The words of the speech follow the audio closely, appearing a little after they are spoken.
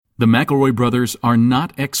The McElroy brothers are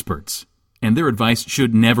not experts, and their advice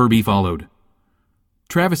should never be followed.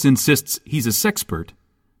 Travis insists he's a sexpert,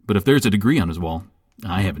 but if there's a degree on his wall,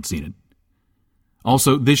 I haven't seen it.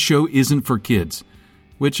 Also, this show isn't for kids,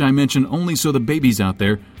 which I mention only so the babies out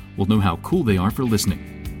there will know how cool they are for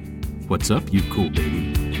listening. What's up, you cool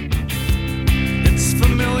baby? It's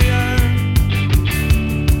familiar,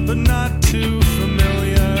 but not too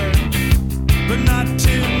familiar, but not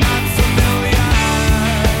too not familiar.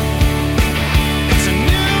 It's a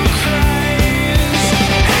new craze.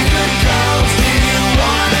 Hey, good girls, do you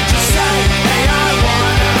wanna just say, hey, I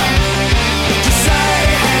wanna? Just say,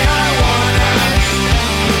 hey, I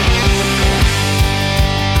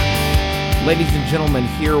wanna. Ladies and gentlemen,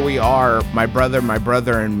 here we are, my brother,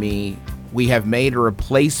 and me. We have made a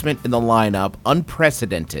replacement in the lineup,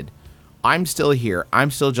 unprecedented. I'm still here. I'm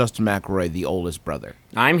still Justin McElroy, the oldest brother.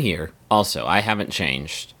 I'm here. Also, I haven't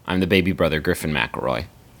changed. I'm the baby brother, Griffin McElroy.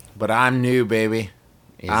 But I'm new, baby.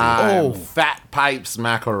 I'm Fat Pipes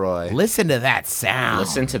McElroy. Listen to that sound.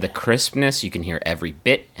 Listen to the crispness. You can hear every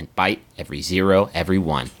bit and byte, every zero, every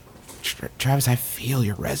one. Travis, I feel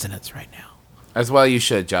your resonance right now. As well you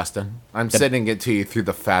should, Justin. I'm sending it to you through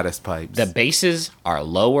the fattest pipes. The basses are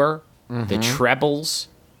lower. Mm-hmm. The trebles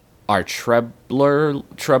are treblier.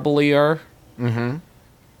 Mm-hmm.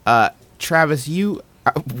 Travis, you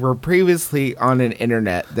were previously on an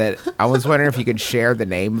internet that I was wondering if you could share the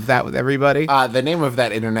name of that with everybody. The name of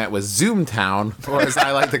that internet was Zoomtown, or as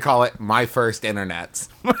I like to call it, my first internets.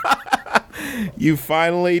 You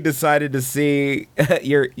finally decided to see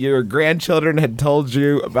your grandchildren had told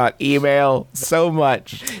you about email so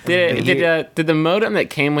much. Did the modem that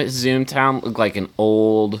came with Zoomtown look like an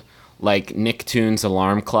old, like Nicktoons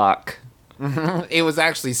alarm clock? Mm-hmm. It was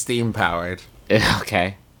actually steam powered.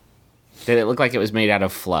 Okay. Did it look like it was made out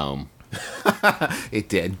of phloem? It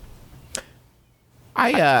did.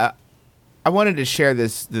 I wanted to share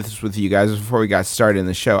this with you guys before we got started in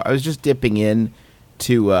the show. I was just dipping in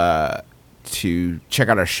to check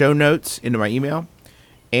out our show notes into my email,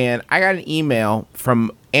 and I got an email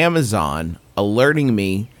from Amazon alerting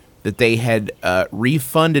me that they had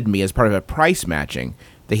refunded me as part of a price matching.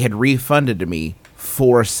 They had refunded to me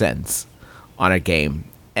 4 cents on a game.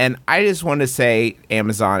 And I just want to say,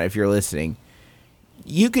 Amazon, if you're listening,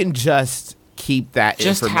 you can just keep that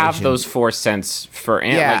just information. Have those 4 cents for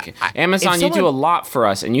Amazon. You do a lot for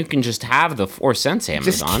us, and you can just have the 4 cents,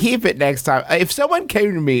 Amazon. Just keep it next time. If someone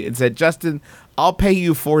came to me and said, Justin, I'll pay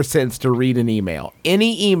you 4 cents to read an email,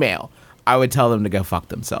 any email, I would tell them to go fuck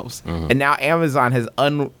themselves. Mm-hmm. And now Amazon has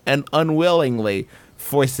unwillingly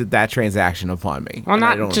foisted that transaction upon me. Well,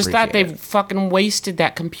 not just that, they've fucking wasted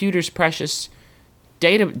that computer's precious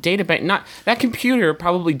data bank. Not that computer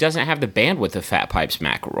probably doesn't have the bandwidth of Fat Pipes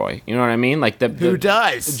McElroy. You know what I mean? Like who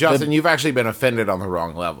does? Justin, you've actually been offended on the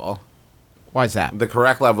wrong level. Why is that? The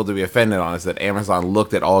correct level to be offended on is that Amazon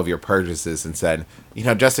looked at all of your purchases and said,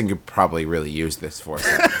 Justin could probably really use this 4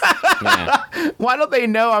 cents. Yeah. Why don't they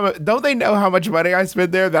know? Don't they know how much money I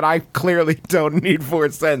spend there that I clearly don't need 4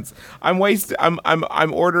 cents? I'm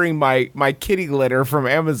ordering my kitty litter from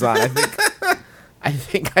Amazon. I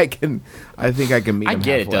think I can meet I them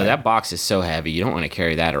get it, halfway. though. That box is so heavy. You don't want to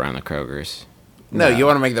carry that around the Kroger's. No, you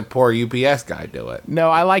want to make the poor UPS guy do it. No,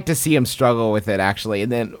 I like to see him struggle with it, actually.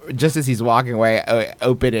 And then just as he's walking away, I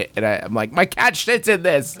open it, and I'm like, my cat shits in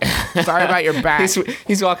this. Sorry about your back.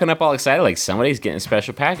 He's walking up all excited, like somebody's getting a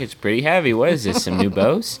special package. Pretty heavy. What is this, some new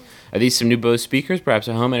Bose? Are these some new Bose speakers? Perhaps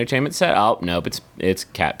a home entertainment set? Oh, nope, it's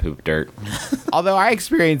cat poop dirt. Although I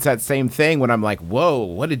experienced that same thing when I'm like, whoa,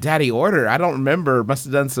 what did Daddy order? I don't remember. Must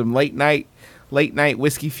have done some late night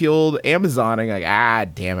whiskey-fueled Amazoning.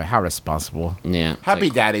 Like, damn it, how responsible. Yeah. Happy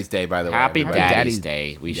Daddy's Day, by the way. Happy Daddy's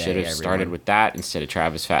Day. We should have started with that instead of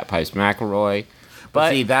Travis Fat Pipes McElroy.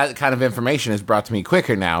 But see, that kind of information is brought to me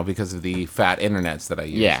quicker now because of the fat internets that I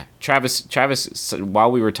use. Yeah. Travis, while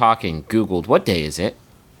we were talking, Googled, what day is it?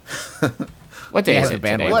 What day is it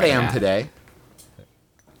today? What am today?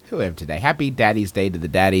 Who am today? Happy Daddy's Day to the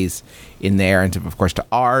daddies in there, and of course to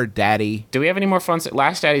our daddy. Do we have any more fun?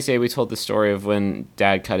 Last Daddy's Day, we told the story of when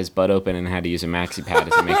Dad cut his butt open and had to use a maxi pad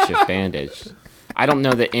as a makeshift bandage. I don't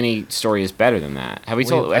know that any story is better than that. Have we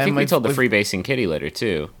told? I think we told the freebasing kitty litter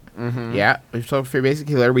too. Mm-hmm. Yeah, we've told freebasing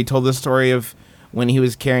kitty litter. We told the story of when he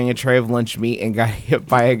was carrying a tray of lunch meat and got hit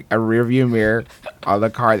by a rearview mirror on the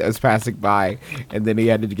car that was passing by, and then he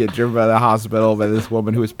had to get driven by the hospital by this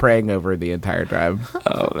woman who was praying over the entire time.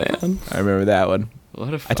 Oh man, I remember that one.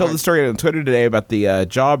 What a I told the story on Twitter today about the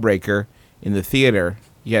jawbreaker in the theater.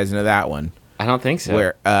 You guys know that one? I don't think so.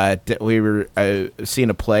 Where we were seeing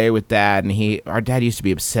a play with Dad, and our dad used to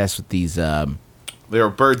be obsessed with these They were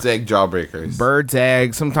bird's egg jawbreakers. Bird's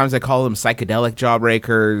egg. Sometimes I call them psychedelic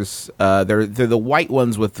jawbreakers. They're the white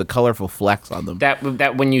ones with the colorful flecks on them.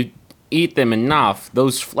 That when you eat them enough,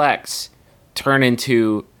 those flecks turn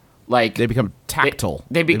into like They become tactile.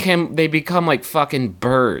 They become like fucking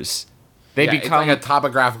burrs. They become it's like a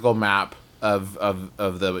topographical map of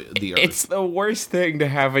the earth. It's the worst thing to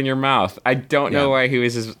have in your mouth. I don't know why he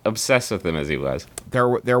was as obsessed with them as he was.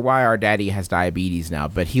 They're why our daddy has diabetes now,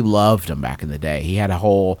 but he loved them back in the day. He had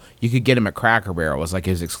you could get him at Cracker Barrel. It was like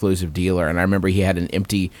his exclusive dealer. And I remember he had an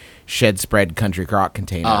empty shed spread country crock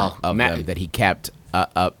container of them that he kept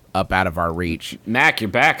up out of our reach. Mac, you're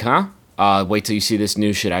back, huh? Wait till you see this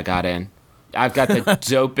new shit I got in. I've got the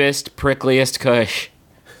dopest, prickliest kush.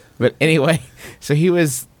 But anyway, so he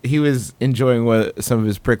was enjoying some of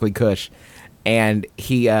his prickly kush, and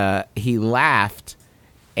he laughed,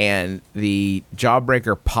 and the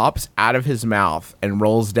jawbreaker pops out of his mouth and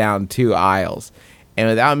rolls down 2 aisles, and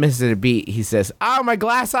without missing a beat, he says, "Oh, my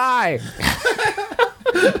glass eye!"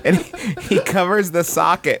 And he covers the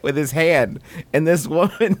socket with his hand, and this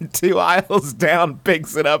woman 2 aisles down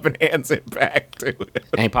picks it up and hands it back to him.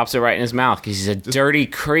 And he pops it right in his mouth because he's a dirty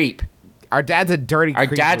creep. Our dad's a dirty creep.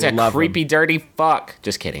 Our dad's We a love creepy, him. dirty fuck.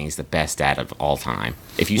 Just kidding. He's the best dad of all time.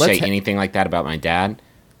 If you say anything like that about my dad,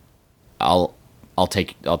 I'll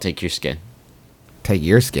take your skin. Take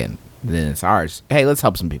your skin, then it's ours. Hey, let's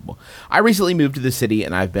help some people. I recently moved to the city,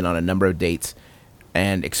 and I've been on a number of dates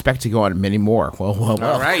and expect to go on many more. Well.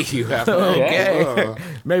 All right, you have. Okay.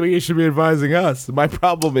 Maybe you should be advising us. My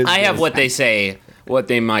problem is I have what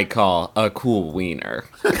they might call a cool wiener.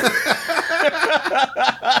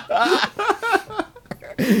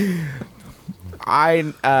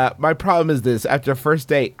 My problem is this. After a first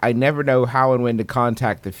date, I never know how and when to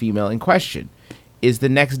contact the female in question. Is the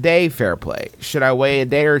next day fair play? Should I wait a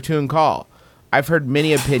day or two and call? I've heard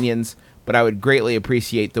many opinions, but I would greatly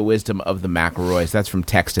appreciate the wisdom of the McElroys. That's from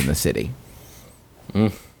Text in the City.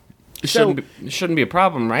 Shouldn't be a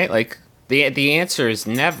problem, right? Like the answer is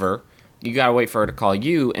never. You gotta wait for her to call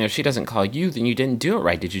you, and if she doesn't call you, then you didn't do it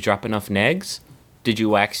right. Did you drop enough negs? Did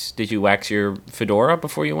you wax your fedora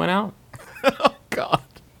before you went out? Oh, God.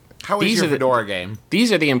 How is your fedora game?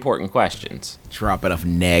 These are the important questions. Drop enough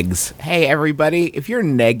negs. Hey, everybody, if you're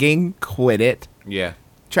negging, quit it. Yeah.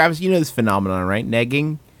 Travis, you know this phenomenon, right?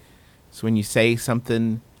 Negging. It's when you say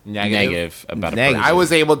something Negative about a Negative. person. I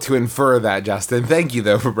was able to infer that, Justin. Thank you,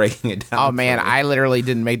 though, for breaking it down. Oh, man, I literally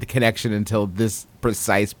didn't make the connection until this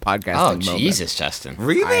precise podcasting Oh, moment. Jesus, Justin.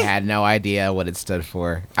 Really? I had no idea what it stood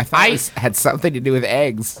for. I thought it had something to do with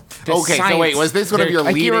eggs. Okay, so wait, was this one of your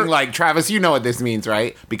like you leading, were- like, Travis, you know what this means,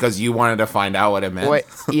 right? Because you wanted to find out what it meant. Wait,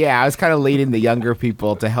 yeah, I was kind of leading the younger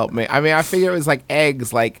people to help me. I mean, I figured it was like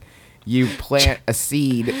eggs, like you plant a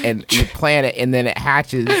seed and you plant it and then it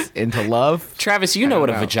hatches into love. Travis, you know what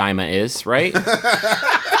a vagina is, right?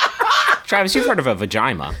 Travis, you've heard of a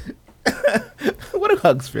vagina. What do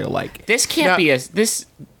hugs feel like? This can't be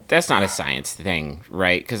that's not a science thing,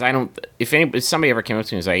 right? Because I don't. If somebody ever came up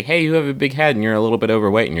to me and was like, "Hey, you have a big head and you're a little bit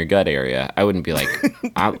overweight in your gut area," I wouldn't be like,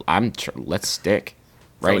 "Let's stick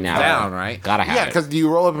right it's now." down, right? Gotta have Yeah, it. because you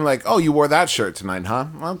roll up and be like, oh, you wore that shirt tonight, huh?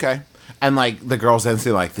 Okay. And, like, the girls then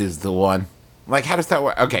say, like, this is the one. Like, how does that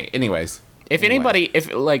work? Okay, anyways. If anybody is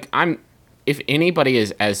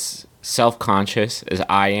as self-conscious as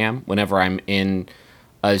I am whenever I'm in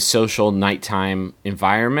a social nighttime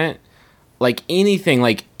environment, like anything,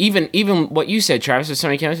 like even what you said, Travis, if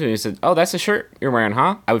somebody came up to me and said, "Oh, that's the shirt you're wearing,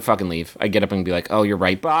 huh?" I would fucking leave. I'd get up and be like, "Oh, you're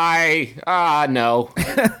right. Bye." No.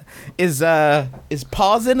 Is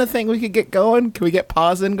pausing a thing we could get going? Can we get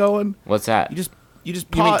pausing going? What's that? You just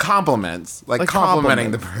You mean pause. compliments. Like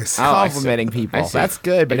complimenting the person. Oh, I see. Complimenting people. I see. That's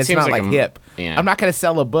good, but It it's seems not like like a- hip. yeah. I'm not going to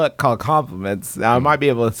sell a book called Compliments. Now, I might be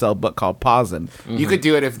able to sell a book called Pausing. You could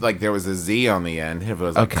do it if, like, there was a Z on the end. If it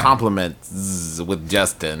was, like, Okay. compliments with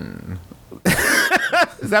Justin.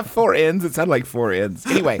 Is that 4 ends? It sounded like 4 ends.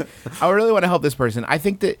 Anyway, I really want to help this person. I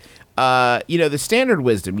think that, the standard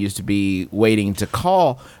wisdom used to be waiting to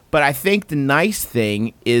call, but I think the nice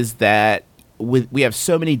thing is that we have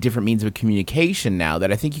so many different means of communication now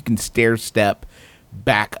that I think you can stair step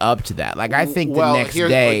back up to that. Like, I think the next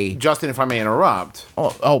day. Justin, if I may interrupt,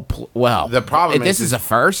 Well, the problem this is is a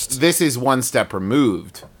first. this is one step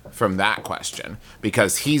removed from that question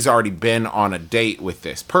because he's already been on a date with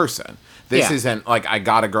this person. This Yeah. isn't like I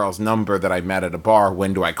got a girl's number that I met at a bar.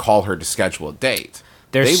 When do I call her to schedule a date?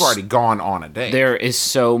 They've already gone on a date. There is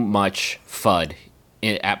so much FUD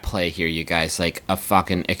at play here, you guys. Like a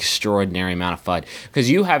fucking extraordinary amount of FUD. Because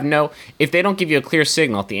you have if they don't give you a clear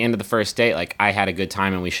signal at the end of the first date, like, I had a good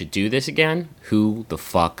time and we should do this again, who the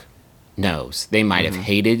fuck knows. They might have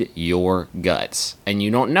hated your guts. And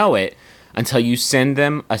you don't know it until you send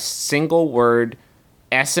them a single word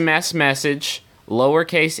SMS message,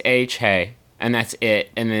 lowercase h, hey, and that's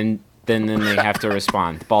it. And then they have to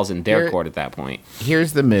respond. The ball's in their court at that point.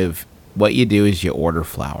 Here's the move. What you do is you order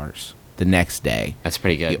flowers the next day. That's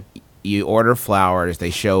pretty good. You order flowers. They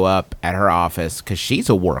show up at her office because she's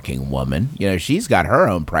a working woman. You know, she's got her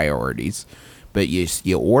own priorities. But you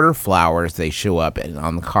order flowers. They show up, and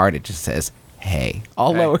on the card it just says, hey.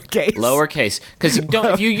 All lowercase. Lowercase. Because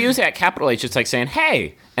if you use that capital H, it's like saying,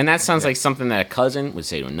 hey. And that sounds like something that a cousin would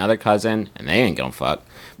say to another cousin, and they ain't gonna fuck.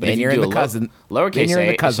 But then if you're you in do the cousin. Lowercase Then you're in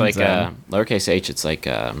the H, it's cousin like zone. lowercase H, it's like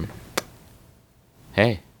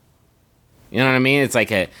hey. You know what I mean? It's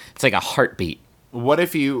like a heartbeat. What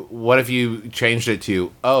if you changed it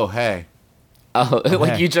to, oh, hey? Oh,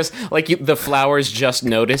 like hey. the flowers just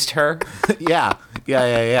noticed her. Yeah.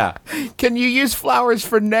 Can you use flowers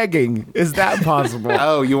for negging? Is that possible?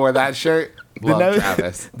 Oh, you wore that shirt? Love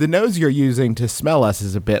Travis. The nose you're using to smell us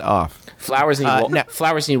is a bit off. Flowers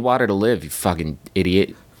need water to live. You fucking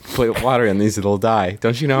idiot. Put water in these, it'll die.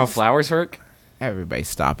 Don't you know how flowers work? Everybody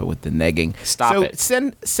stop it with the negging. Stop it.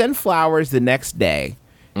 Send flowers the next day.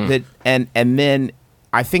 And then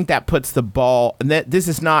I think that puts the ball, and this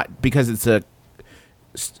is not because it's a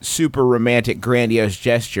super romantic, grandiose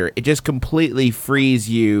gesture. It just completely frees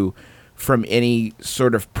you from any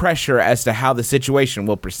sort of pressure as to how the situation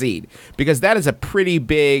will proceed. Because that is a pretty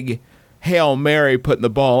big Hail Mary putting the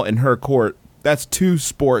ball in her court. That's two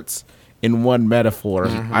sports in one metaphor.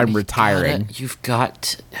 I'm retiring. You've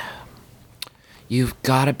got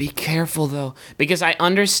to be careful, though. Because I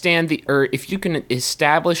understand if you can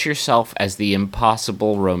establish yourself as the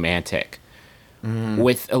impossible romantic,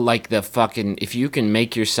 with like the fucking, if you can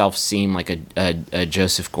make yourself seem like a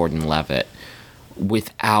Joseph Gordon-Levitt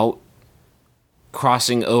without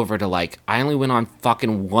crossing over to like, I only went on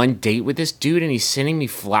fucking one date with this dude and he's sending me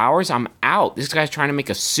flowers, I'm out. This guy's trying to make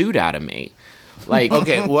a suit out of me. Like,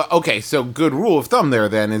 okay, so good rule of thumb there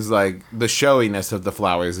then is like the showiness of the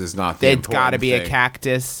flowers is not the It's got to be thing. a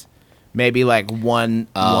cactus. Maybe like one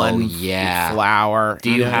flower.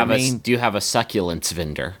 Do you have what I mean? do you have a succulents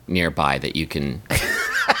vendor nearby that you can?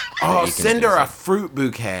 Oh, you can send her visit? a fruit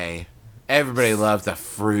bouquet. Everybody loves the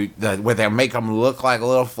fruit, where they make them look like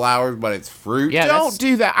little flowers, but it's fruit. Yeah, Don't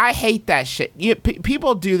do that. I hate that shit.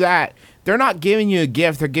 People do that. They're not giving you a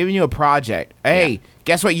gift. They're giving you a project. Hey,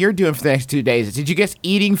 guess what you're doing for the next 2 days? Did you guess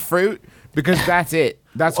eating fruit? Because that's it.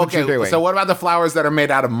 That's what you're doing. So what about the flowers that are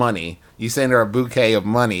made out of money? You send her a bouquet of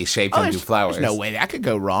money shaped into flowers. There's no way that could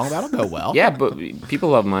go wrong. That'll go well. Yeah, but people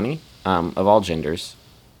love money, of all genders.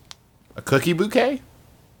 A cookie bouquet?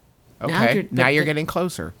 Okay. Now you're getting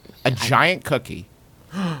closer. A giant cookie.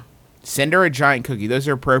 Send her a giant cookie. Those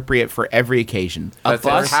are appropriate for every occasion. That's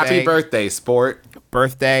it. Happy birthday, sport.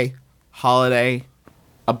 Birthday, holiday.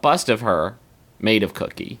 A bust of her made of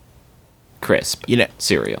cookie, crisp,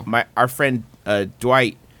 cereal. Our friend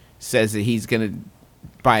Dwight says that he's gonna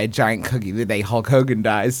buy a giant cookie the day Hulk Hogan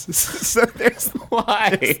dies. So there's Why?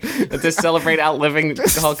 To celebrate outliving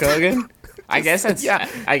Hulk Hogan? I guess that's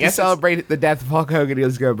I guess to celebrate the death of Hulk Hogan, he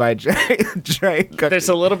was going to buy a giant cookie. There's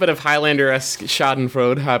a little bit of Highlander-esque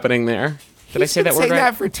Schadenfreude happening there. Did I say that word right?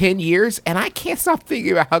 that for 10 years, and I can't stop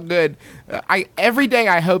thinking about how good. Every day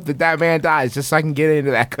I hope that man dies just so I can get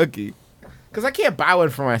into that cookie. Because I can't buy one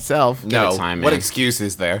for myself. No. time, What man. excuse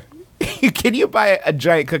is there? Can you buy a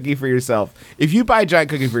giant cookie for yourself? If you buy a giant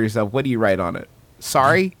cookie for yourself, what do you write on it?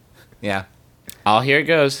 Sorry? Yeah. Oh, here it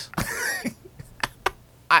goes.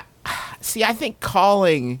 See, I think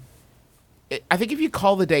if you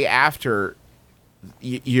call the day after,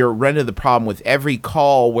 you're running the problem with every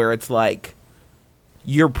call where it's like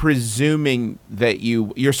you're presuming that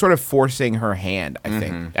you're sort of forcing her hand, I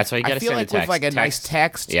think. That's why you got to I feel send like a text. with like a nice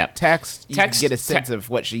text, Yep. you can get a sense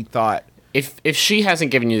of what she thought. If she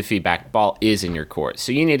hasn't given you the feedback, ball is in your court.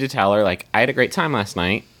 So you need to tell her, like, I had a great time last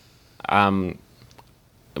night. When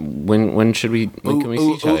can we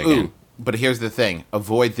see each other again? But here's the thing.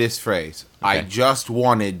 Avoid this phrase. Okay. I just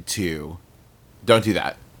wanted to. Don't do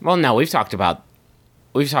that. Well, no, we've talked about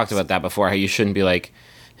that before. How you shouldn't be like,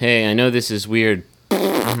 hey, I know this is weird.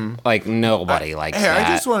 Like nobody likes hey, that.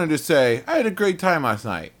 I just wanted to say I had a great time last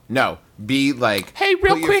night. No, be like, Hey,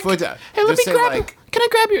 real put your quick. foot down. Hey, let Just me say, grab. like, Can I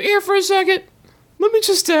grab your ear for a second? Let me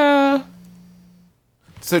just. So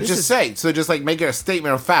just like make it a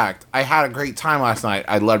statement of fact. I had a great time last night.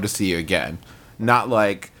 I'd love to see you again. Not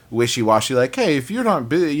like wishy-washy. Like, hey, if you're not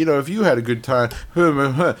busy, if you had a good time,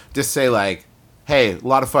 just say like, hey, a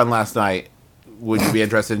lot of fun last night. Would you be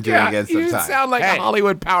interested in doing it again sometime? You sound like Hey. a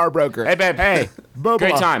Hollywood power broker. Hey, babe. Hey,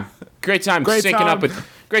 Great time. Great time. Great syncing time. up with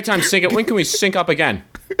Great time. Sync it. When can we sync up again?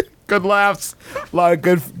 Good laughs. A lot of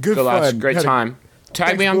good Good fun. laughs. Great time.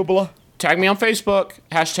 Tag me on Facebook.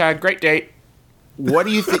 # great date. What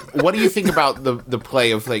do you think? What do you think about the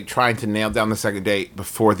play of like trying to nail down the second date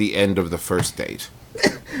before the end of the first date?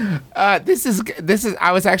 This is.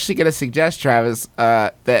 I was actually going to suggest, Travis,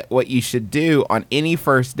 that what you should do on any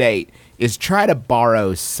first date is try to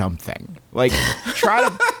borrow something. Like try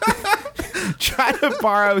to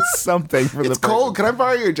borrow something from the It's cold. Can I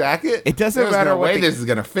borrow your jacket? It doesn't There's matter no what way this is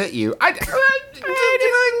gonna fit you. Can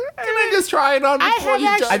I just try it on before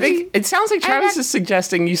you judge I me? think it sounds like Travis is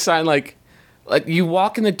suggesting you sign like you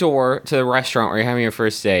walk in the door to the restaurant where you're having your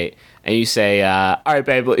first date, and you say, "All right,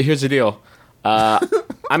 babe, here's the deal.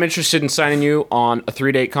 I'm interested in signing you on a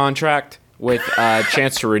 3-date contract with a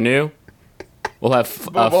chance to renew. We'll have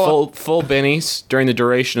full bennies during the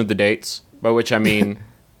duration of the dates, by which I mean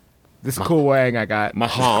This cool wang I got. my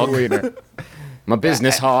hog, Wiener. my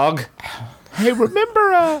business hog." Hey,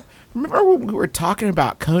 remember when we were talking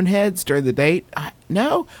about cone heads during the date?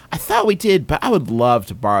 No, I thought we did, but I would love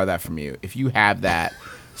to borrow that from you if you have that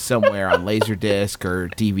somewhere on Laserdisc or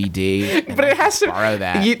DVD. But it has to borrow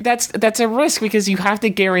that. That's a risk because you have to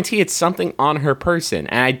guarantee it's something on her person,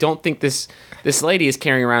 and I don't think this lady is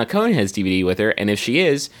carrying around a Coneheads DVD with her. And if she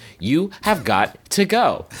is, you have got to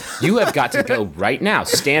go. You have got to go right now.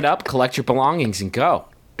 Stand up, collect your belongings, and go.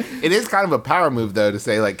 It is kind of a power move, though, to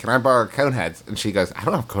say, like, can I borrow Coneheads? And she goes, I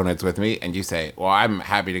don't have Coneheads with me. And you say, well, I'm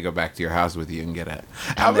happy to go back to your house with you and get it.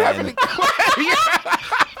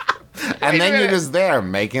 And then you're just there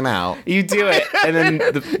making out. You do it, and then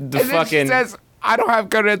the And then fucking. she says, I don't have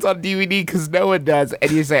Coneheads on DVD because no one does. And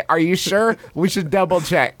you say, are you sure? We should double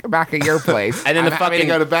check back at your place. and then I'm the happy to fucking.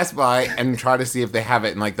 go to Best Buy and try to see if they have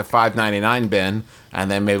it in, like, the $5.99 bin. And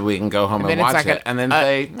then maybe we can go home then and it's watch like it. And then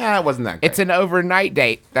say, nah, it wasn't that great. It's an overnight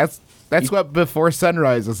date. That's what Before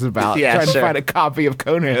Sunrise is about. Yeah, trying sure. to find a copy of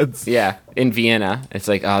Coneheads. Yeah, in Vienna. It's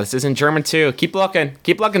like, oh, this is in German too. Keep looking,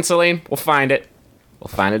 Celine. We'll find it. We'll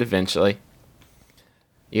find it eventually.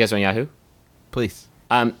 You guys on Yahoo? Please.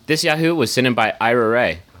 This Yahoo was sent in by Ira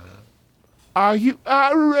Ray. Are you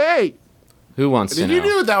all right? Who wants to Did you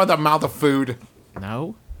know? do that with a mouth of food?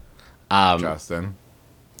 No. Justin.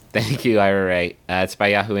 Thank you, Ira Ray. It's by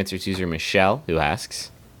Yahoo Answers user Michelle, who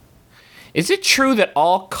asks, is it true that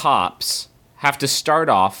all cops have to start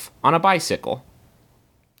off on a bicycle?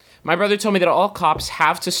 My brother told me that all cops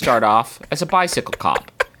have to start off as a bicycle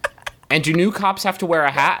cop. And do new cops have to wear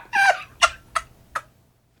a hat?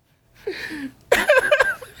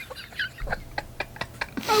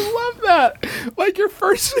 I love that. Like your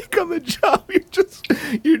first week on the job,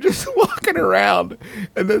 you're just walking around,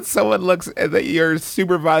 and then someone looks, and then your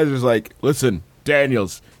supervisor's like, "Listen,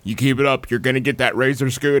 Daniels, you keep it up, you're gonna get that Razor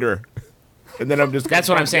scooter." And then I'm just. That's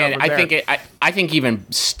what I'm gonna saying. go I from think I think even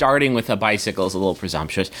starting with a bicycle is a little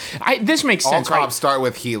presumptuous. This makes All sense, right? cops start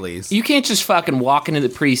with Heelys. You can't just fucking walk into the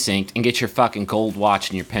precinct and get your fucking gold watch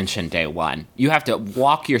and your pension day one. You have to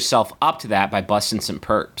walk yourself up to that by busting some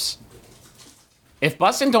perps. If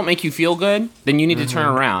busting don't make you feel good, then you need to turn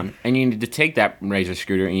around and you need to take that Razor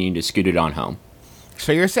scooter and you need to scoot it on home.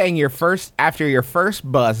 So you're saying after your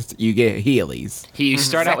first bust, you get Heelys. You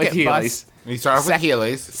start out with Second Heelys. bus- You start off with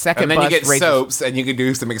Heelys. second and then you bus get raises- soaps, and you can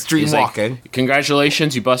do some extreme He's like, walking.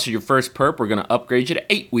 congratulations, you busted your first perp. We're going to upgrade you to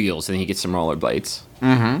 8 wheels. And then you get some rollerblades.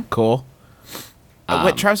 Cool.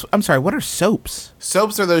 Wait, Travis, I'm sorry. What are soaps?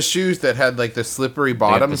 Soaps are those shoes that had like the slippery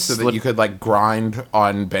bottoms so that slip- you could like grind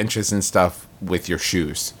on benches and stuff with your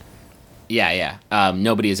shoes. Yeah.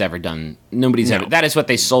 Nobody has ever done. Nobody's ever. That is what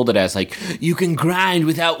they sold it as. Like, you can grind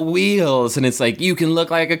without wheels. And it's like, you can look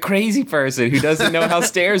like a crazy person who doesn't know how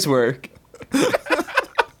stairs work.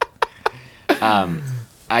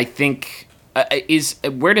 I think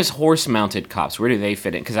where does horse-mounted cops? Where do they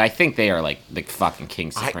fit in? Because I think they are like the fucking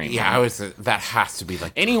king supreme. That has to be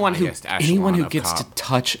like anyone the who highest echelon of gets cop. to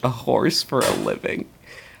touch a horse for a living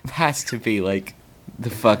has to be like the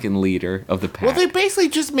fucking leader of the pack. Well, they basically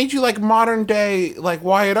just made you like modern day like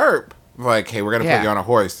Wyatt Earp. Like, hey, we're gonna put you on a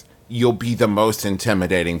horse. You'll be the most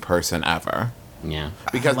intimidating person ever. Yeah.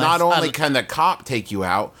 Because not only can the cop take you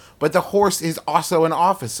out, but the horse is also an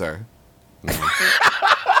officer.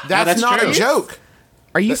 That's not true. a joke.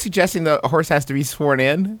 Are you suggesting the horse has to be sworn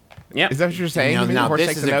in? Yep. Is that what you're saying? Now, You mean the horse this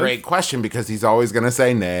takes is an a oath? great question because he's always going to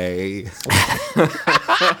say nay.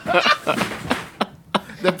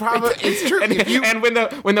 The problem, it's true. If you, And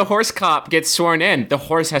when the horse cop gets sworn in, the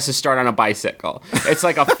horse has to start on a bicycle. It's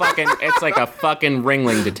like a fucking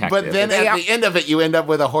ringling detective. but then at the end of it, you end up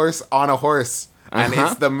with a horse on a horse. And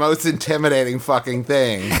it's the most intimidating fucking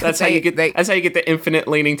thing. that's how you get the infinite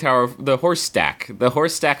leaning tower of the horse stack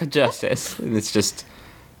of justice. And it's just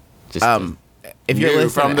Just if you're listening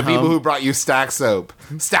from the at people home, who brought you Stack Soap,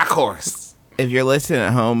 Stack Horse. if you're listening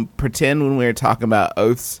at home, pretend when we were talking about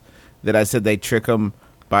oaths that I said they trick them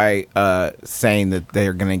by saying that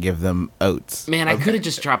they're going to give them oats. Man, I could have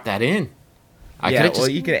just dropped that in.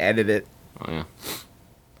 You can edit it. Oh, yeah.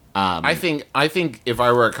 I think if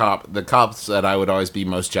I were a cop, the cops that I would always be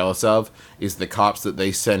most jealous of is the cops that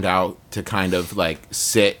they send out to kind of like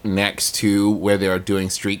sit next to where they are doing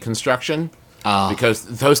street construction.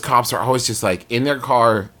 Because those cops are always just like in their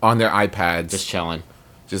car on their iPads, Just chilling.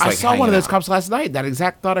 just I like saw one of hanging those out. cops last night. That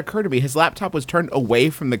exact thought occurred to me. His laptop was turned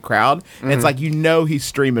away from the crowd, and it's like, he's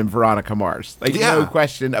streaming Veronica Mars. Like, Yeah. no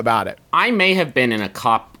question about it. I may have been in a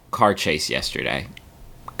cop car chase yesterday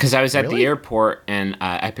because I was at the Really? airport and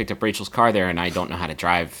I picked up Rachel's car there, and I don't know how to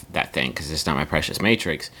drive that thing because it's not my precious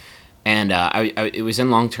Matrix. And it was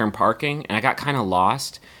in long-term parking, and I got kind of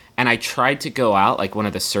lost. And I tried to go out like one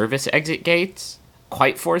of the service exit gates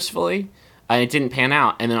quite forcefully, and it didn't pan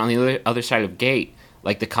out. And then on the other side of the gate,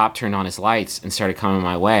 like the cop turned on his lights and started coming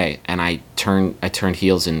my way, and I turned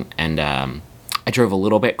heels and I drove a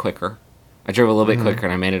little bit quicker. And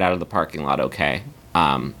I made it out of the parking lot okay.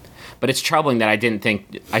 But it's troubling that I didn't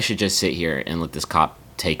think I should just sit here and let this cop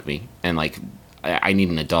take me. And like, I need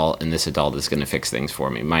an adult, and this adult is going to fix things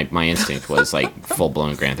for me. My instinct was like full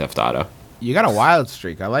blown Grand Theft Auto. You got a wild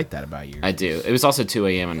streak. I like that about you. I do. It was also 2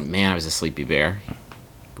 a.m. and man, I was a sleepy bear.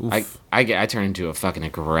 I turn into a fucking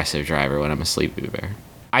aggressive driver when I'm a sleepy bear.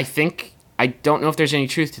 I don't know if there's any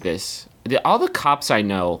truth to this. All the cops I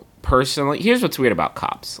know personally, here's what's weird about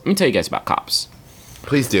cops. Let me tell you guys about cops.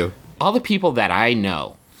 Please do. All the people that I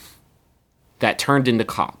know that turned into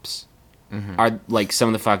cops are like some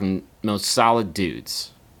of the fucking most solid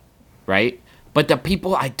dudes, right? But the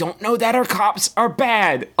people I don't know that are cops are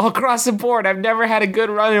bad all across the board. I've never had a good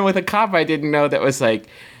run-in with a cop I didn't know that was like,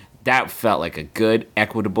 that felt like a good,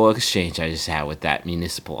 equitable exchange I just had with that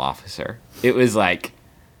municipal officer. It was like,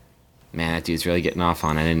 man, that dude's really getting off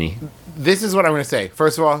on it, isn't he? This is what I'm going to say.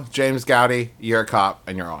 First of all, James Gowdy, you're a cop,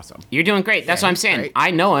 and you're awesome. You're doing great. That's what I'm saying. Right.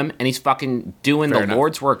 I know him, and he's fucking doing Fair the enough.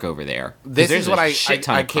 Lord's work over there. This There's is what a I shit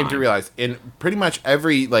ton of came to crime. realize. In pretty much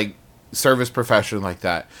every, like, service profession like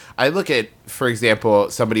that, I look at, for example,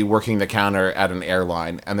 somebody working the counter at an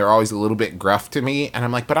airline, and they're always a little bit gruff to me, and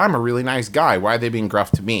I'm like, but I'm a really nice guy. Why are they being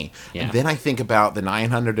gruff to me? Yeah. And then I think about the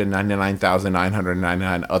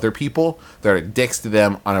 999,999 other people that are dicks to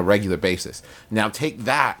them on a regular basis. Now take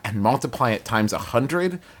that and multiply it times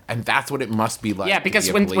 100, and that's what it must be like. Yeah, to because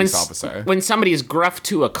be a when police officer. when somebody is gruff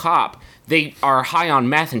to a cop, they are high on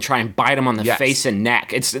meth and try and bite him on the Yes. face and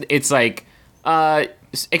neck. It's like,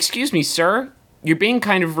 excuse me, sir, you're being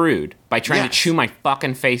kind of rude by trying to Yes. chew my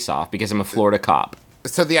fucking face off because I'm a Florida cop.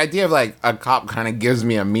 So the idea of like a cop kind of gives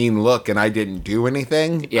me a mean look and I didn't do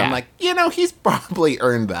anything. Yeah. I'm like, he's probably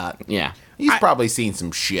earned that. Yeah. He's probably seen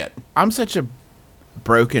some shit. I'm such a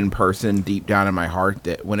broken person deep down in my heart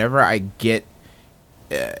that whenever I get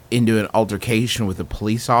into an altercation with a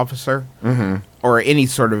police officer or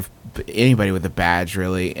anybody with a badge,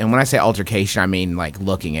 really, and when I say altercation, I mean like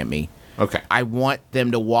looking at me. Okay. I want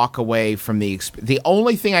them to walk away from the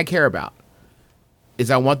only thing I care about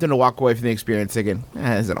is I want them to walk away from the experience thinking,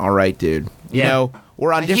 "That's an all right dude." You Yeah. know,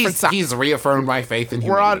 we're on different sides. He's reaffirmed my faith in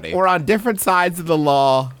We're humanity. on different sides of the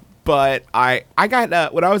law. But I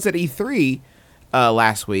got when I was at E3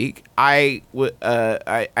 last week, I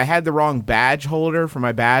had the wrong badge holder for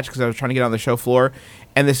my badge because I was trying to get on the show floor,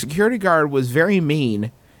 and the security guard was very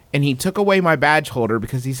mean, and he took away my badge holder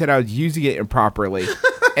because he said I was using it improperly,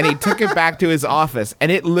 and he took it back to his office,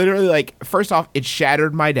 and it literally, like, first off, it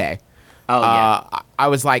shattered my day. Oh, yeah. I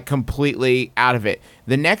was like completely out of it.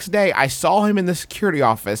 The next day, I saw him in the security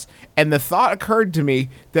office, and the thought occurred to me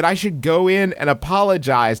that I should go in and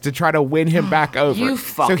apologize to try to win him back over. You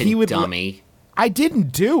fucking dummy. I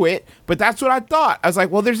didn't do it, but that's what I thought. I was like,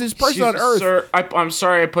 well, there's this person on Earth. Sir, I'm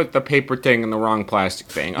sorry I put the paper thing in the wrong plastic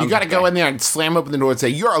thing. You got to go in there and slam open the door and say,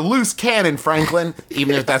 "You're a loose cannon, Franklin,"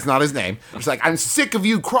 even if that's not his name. It's like, "I'm sick of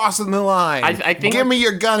you crossing the line. I think- Give me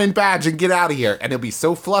your gun and badge and get out of here." And he'll be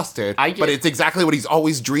so flustered, but it's exactly what he's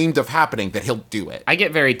always dreamed of happening, that he'll do it. I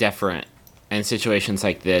get very deferent in situations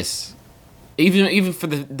like this, even for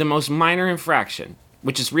the most minor infraction,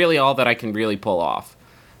 which is really all that I can really pull off.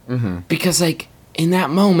 Mm-hmm. Because, like, in that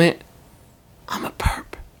moment, I'm a perp.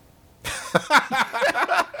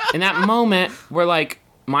 In that moment where, like,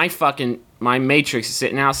 my Matrix is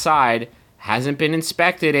sitting outside, hasn't been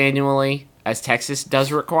inspected annually, as Texas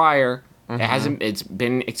does require. It's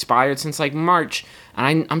been expired since, like, March.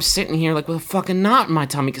 And I'm sitting here, like, with a fucking knot in my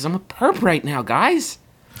tummy because I'm a perp right now, guys.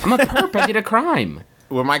 I'm a perp. I did a crime.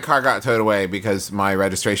 when my car got towed away because my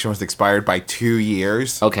registration was expired by 2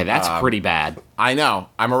 years. Okay, that's pretty bad. I know.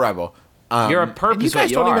 I'm a rebel. You're a perp. You is what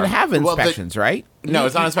guys don't are. even have inspections, right? No,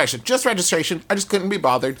 it's not inspection. Just registration. I just couldn't be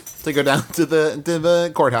bothered to go down to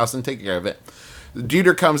the courthouse and take care of it. The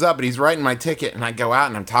dude comes up and he's writing my ticket, and I go out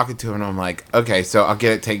and I'm talking to him and I'm like, okay, so I'll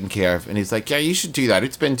get it taken care of. And he's like, yeah, you should do that.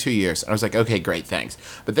 It's been 2 years. And I was like, okay, great, thanks.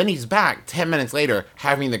 But then he's back 10 minutes later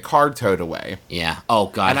having the car towed away. Yeah. Oh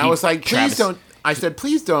God. And I was like, Travis, please don't. I said,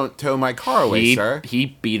 please don't tow my car away, sir.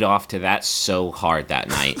 He beat off to that so hard that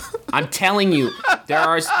night. I'm telling you,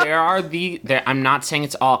 I'm not saying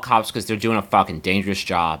it's all cops because they're doing a fucking dangerous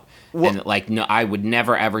job. Well, and like, no, I would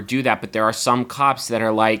never ever do that. But there are some cops that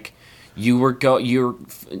are like,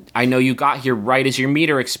 I know you got here right as your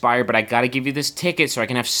meter expired, but I got to give you this ticket so I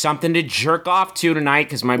can have something to jerk off to tonight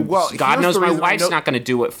because God knows my wife's not going to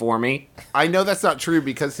do it for me. I know that's not true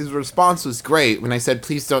because his response was great when I said,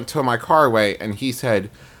 please don't tow my car away. And he said,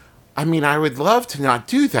 I mean, I would love to not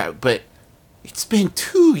do that, but it's been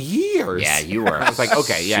 2 years. Yeah, you were. I was like,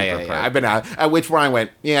 okay, yeah. I've been out. At which point I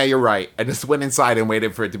went, yeah, you're right. I just went inside and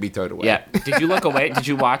waited for it to be towed away. Yeah. Did you look away? Did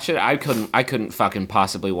you watch it? I couldn't fucking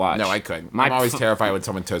possibly watch. No, I couldn't. I'm always terrified when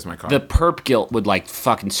someone tows my car. The perp guilt would like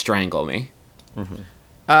fucking strangle me.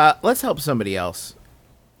 Mm-hmm. Let's help somebody else.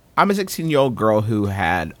 I'm a 16-year-old girl who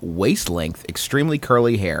had waist-length, extremely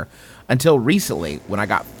curly hair until recently when I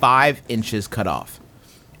got 5 inches cut off.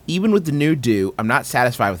 Even with the new do, I'm not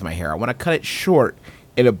satisfied with my hair. I want to cut it short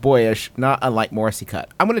in a boyish, not unlike Morrissey cut.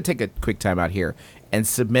 I'm going to take a quick time out here and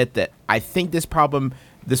submit that I think this person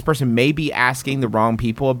may be asking the wrong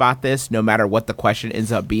people about this, no matter what the question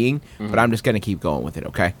ends up being, but I'm just going to keep going with it,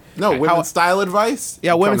 okay? No, women's style advice?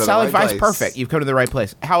 Yeah, women's style advice, perfect. You've come to the right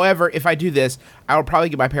place. However, if I do this, I will probably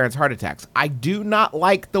give my parents heart attacks. I do not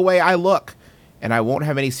like the way I look, and I won't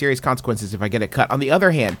have any serious consequences if I get it cut. On the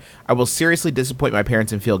other hand, I will seriously disappoint my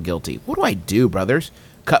parents and feel guilty. What do I do, brothers?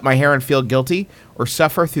 Cut my hair and feel guilty, or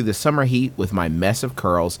suffer through the summer heat with my mess of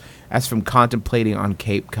curls as from contemplating on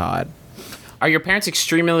Cape Cod? Are your parents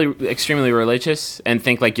extremely religious and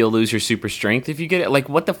think like you'll lose your super strength if you get it? Like,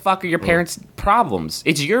 what the fuck are your parents' problems?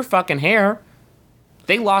 It's your fucking hair.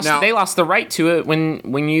 They lost the right to it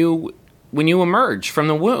when you emerge from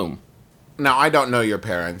the womb. Now, I don't know your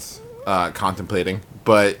parents contemplating,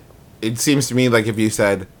 but it seems to me like if you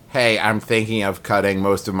said, hey, I'm thinking of cutting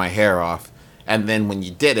most of my hair off, and then when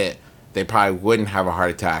you did it, they probably wouldn't have a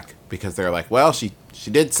heart attack because they're like, well, she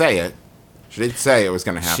did say it. She did say it was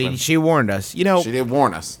going to happen. She warned us. You know, she did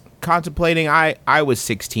warn us. Contemplating, I was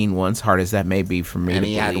 16 once, hard as that may be for me and to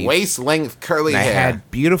he believe. had waist-length curly hair. I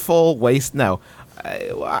had beautiful waist. No,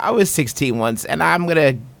 I was 16 once, and I'm going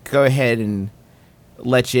to go ahead and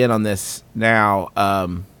let you in on this now.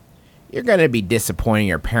 You're going to be disappointing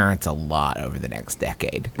your parents a lot over the next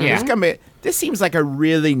decade. Yeah. This seems like a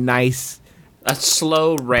really nice... A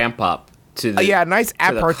slow ramp up to the, nice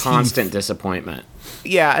aperitif. The constant disappointment.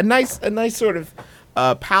 Yeah, a nice sort of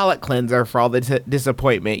palate cleanser for all the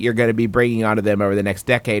disappointment you're going to be bringing onto them over the next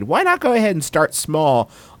decade. Why not go ahead and start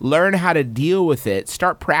small, learn how to deal with it,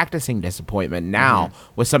 start practicing disappointment now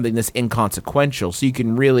with something that's inconsequential so you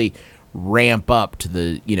can really ramp up to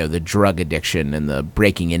the drug addiction and the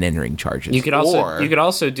breaking and entering charges. You could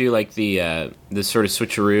also do like the sort of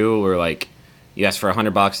switcheroo where like you ask for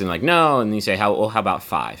 $100 and like no, and you say how about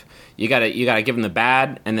 5? You gotta give them the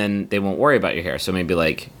bad, and then they won't worry about your hair. So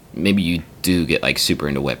maybe you do get like super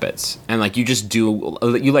into whippets, and like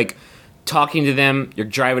you like talking to them. You're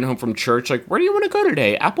driving home from church, like where do you want to go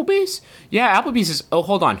today? Applebee's? Yeah, Applebee's is. Oh,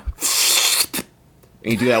 hold on.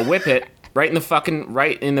 And you do that whippet right in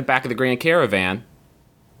the back of the Grand Caravan,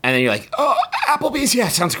 and then you're like, oh, Applebee's, yeah,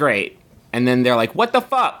 sounds great. And then they're like, what the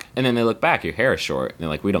fuck? And then they look back, your hair is short. And they're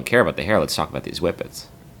like, we don't care about the hair. Let's talk about these whippets.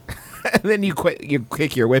 And then you quit. You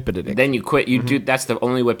kick your whippet addiction. Then you quit. You do. That's the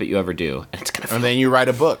only whippet you ever do, and it's gonna. And then you write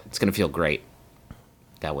a book. It's gonna feel great.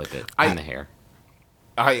 That whippet and the hair.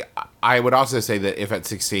 I would also say that if at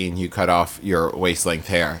 16 you cut off your waist length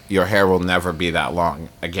hair, your hair will never be that long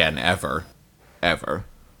again, ever.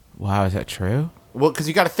 Wow, is that true? Well, because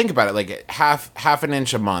you got to think about it, like half an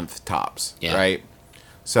inch a month tops, yeah. Right?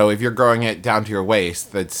 So if you're growing it down to your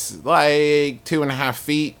waist, that's like 2.5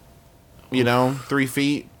 feet. 3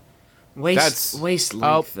 feet. Waist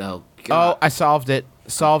length, though. God. Oh, I solved it.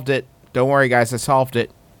 Don't worry, guys. I solved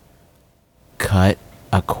it. Cut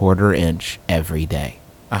a 1/4 inch every day.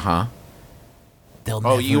 Uh-huh.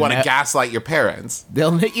 They'll you want to gaslight your parents.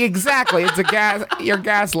 Exactly. It's you're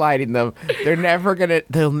gaslighting them.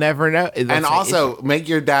 They'll never know. And also make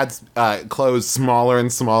your dad's clothes smaller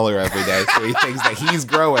and smaller every day so he thinks that he's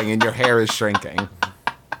growing and your hair is shrinking.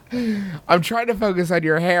 I'm trying to focus on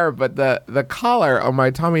your hair, but the collar on my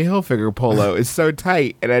Tommy Hilfiger polo is so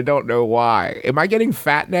tight, and I don't know why. Am I getting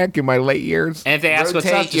fat neck in my late years? And if they ask what's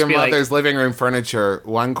up, Rotate just your be like, mother's living room furniture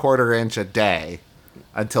 1/4 inch a day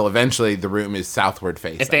until eventually the room is southward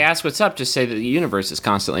facing. if they ask what's up, just say that the universe is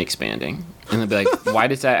constantly expanding, and they'll be like,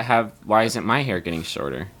 why isn't my hair getting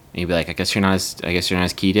shorter? And you'd be like, I guess you're not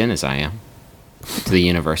as keyed in as I am to the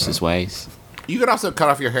universe's ways. You could also cut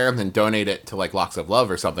off your hair and then donate it to like Locks of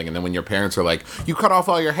Love or something. And then when your parents are like, "You cut off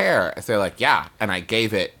all your hair," I say like, "Yeah," and I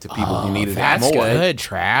gave it to people who needed it That's more. good,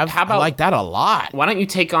 Trav. How about- I like that a lot. Why don't you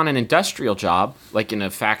take on an industrial job, like in a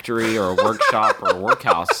factory or a workshop or a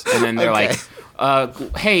workhouse, and then they're Okay.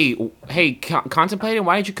 like, hey, contemplating,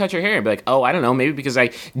 why did you cut your hair? And be like, oh, I don't know, maybe because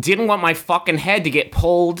I didn't want my fucking head to get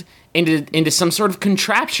pulled into some sort of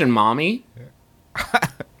contraption, mommy.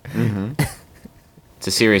 It's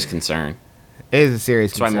a serious concern. It is a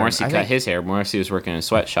serious That's why concern. Morrissey I cut think his hair. Morrissey was working in a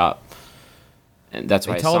sweatshop. And that's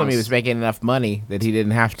why They his told him he songs- was making enough money that he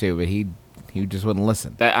didn't have to, but he just wouldn't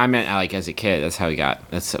listen. That I meant like as a kid. That's how he got.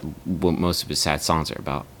 That's what most of his sad songs are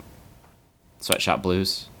about. Sweatshop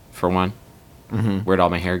Blues, for one. Where'd All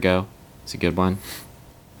My Hair Go? It's a good one.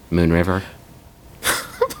 Moon River.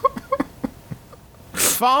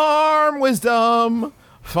 Farm wisdom,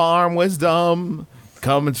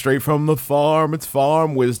 coming straight from the farm. It's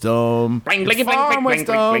farm wisdom. Farm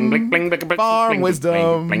wisdom. Farm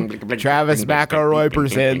wisdom. Travis McElroy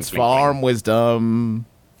presents farm wisdom.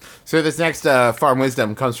 So this next farm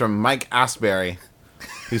wisdom comes from Mike Asbury,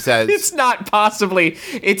 who says, It's not possibly.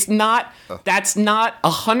 It's not. That's not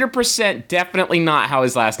 100% definitely not how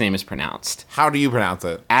his last name is pronounced. "How do you pronounce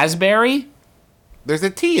it?" Asbury? There's a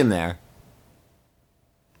T in there.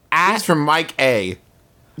 It's from Mike A.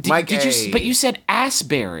 Mike A. But you said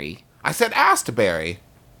Asbury. I said Astbury.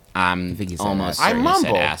 I'm think he said almost Asbury. certain I you said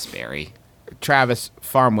mumble. Asbury. Travis,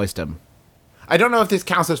 farm wisdom. I don't know if this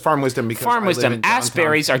counts as farm wisdom because Farm I live wisdom. in downtown-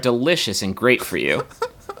 Asberries are delicious and great for you.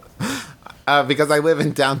 because I live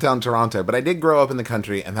in downtown Toronto, but I did grow up in the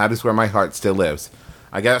country, and that is where my heart still lives.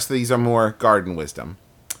 I guess these are more garden wisdom.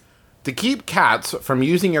 To keep cats from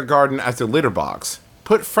using your garden as a litter box,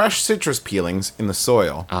 put fresh citrus peelings in the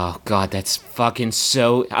soil. Oh god, that's fucking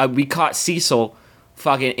so. We caught Cecil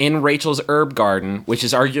fucking in Rachel's herb garden, which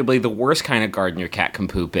is arguably the worst kind of garden your cat can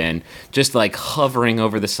poop in, just like hovering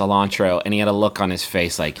over the cilantro, and he had a look on his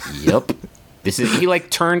face like, "Yup."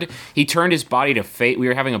 He turned his body to face. We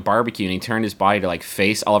were having a barbecue, and he turned his body to like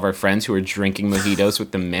face all of our friends who were drinking mojitos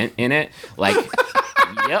with the mint in it. Like,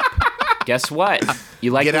 yep. Guess what?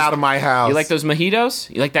 You like Get out of my house. You like those mojitos?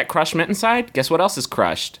 You like that crushed mint inside? Guess what else is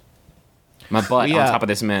crushed? My butt on top of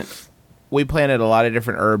this mint. We planted a lot of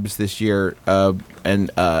different herbs this year,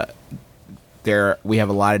 and we have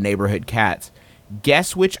a lot of neighborhood cats.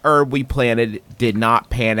 Guess which herb we planted did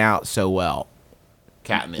not pan out so well?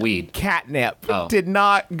 Catnip. Weed. Catnip Oh. did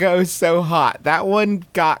not go so hot. That one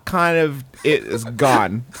got it is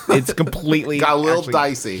gone. It's completely Got a little actually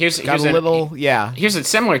dicey. Here's Here's a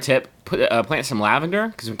similar tip. Plant some lavender,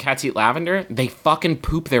 because when cats eat lavender, they fucking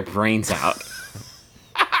poop their brains out.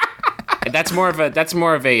 That's more of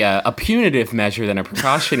a punitive measure than a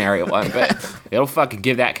precautionary one, but it'll fucking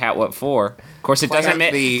give that cat what for. Of course, it doesn't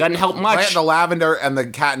help Plant much. the lavender and the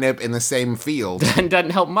catnip in the same field. It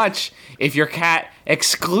doesn't help much if your cat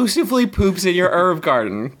exclusively poops in your herb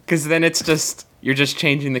garden, because then you're just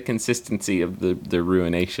changing the consistency of the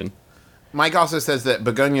ruination. Mike also says that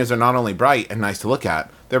begonias are not only bright and nice to look at,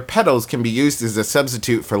 their petals can be used as a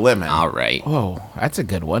substitute for lemon. All right. oh, that's a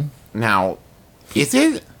good one. Now, is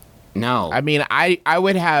it? No. I mean, I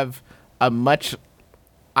would have a much.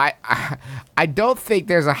 I don't think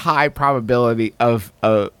there's a high probability of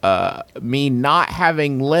me not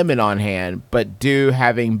having lemon on hand, but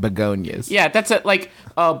having begonias. Yeah, that's it. Like,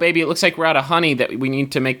 oh baby, it looks like we're out of honey that we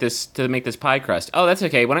need to make this pie crust. Oh, that's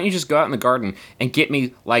okay. Why don't you just go out in the garden and get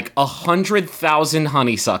me like 100,000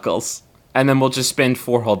 honeysuckles, and then we'll just spend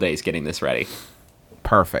 4 whole days getting this ready.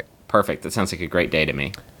 Perfect. Perfect. That sounds like a great day to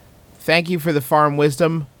me. Thank you for the farm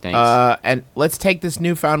wisdom. Thanks. And let's take this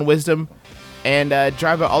newfound wisdom and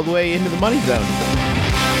drive it all the way into the money zone.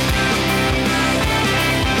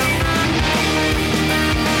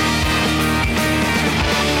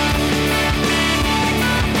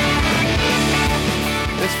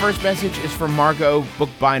 This first message is from Margot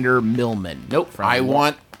Bookbinder Millman. Nope. I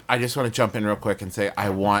just want to jump in real quick and say I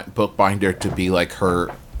want Bookbinder to be like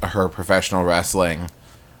her professional wrestling.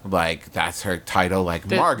 Like, that's her title, like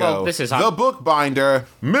Margot, this is the Bookbinder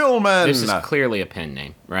Millman. This is clearly a pen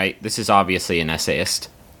name, right? This is obviously an essayist.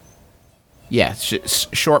 Yeah,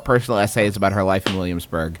 short personal essays about her life in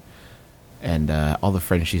Williamsburg. and all the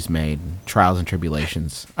friends she's made, trials and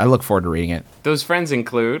tribulations. I look forward to reading it. Those friends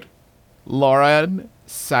include Lauren,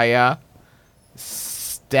 Saya,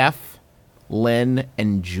 Steph, Lynn,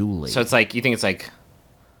 and Julie. So it's like, you think it's like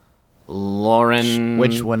Lauren...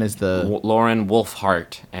 Which one is the... Lauren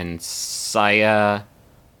Wolfhart and Saya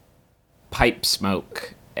Pipe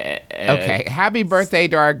Smoke. Okay, happy birthday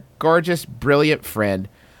to our gorgeous, brilliant friend.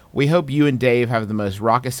 We hope you and Dave have the most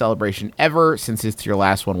raucous celebration ever since it's your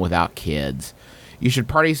last one without kids. You should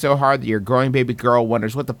party so hard that your growing baby girl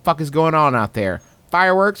wonders what the fuck is going on out there.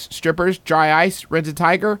 Fireworks, strippers, dry ice, rent a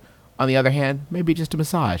tiger. On the other hand, maybe just a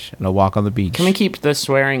massage and a walk on the beach. Can we keep the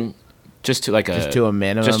swearing just to a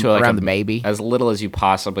minimum just to like around the baby? As little as you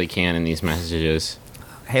possibly can in these messages.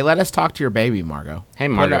 Hey, let us talk to your baby, Margot. Hey,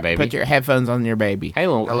 Margot, baby. Put your headphones on your baby. Hey,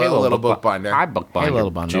 little bookbinder. Hi, bookbinder. Hey,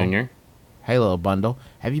 little bundle. Junior. Hey, little bundle.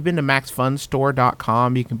 Have you been to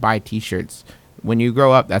maxfunstore.com? You can buy t-shirts. When you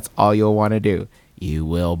grow up, that's all you'll want to do. You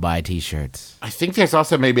will buy t-shirts. I think there's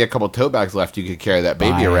also maybe a couple tote bags left you could carry that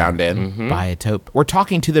baby around in. Mm-hmm. Buy a tote. We're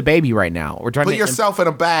talking to the baby right now. We're trying Put to yourself in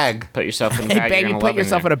a bag. Put yourself in a Hey, bag. baby, put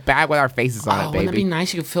yourself in a bag with our faces on it, Wouldn't it be baby.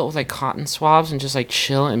 nice? You could fill it with like cotton swabs and just like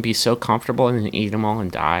chill and be so comfortable and then eat them all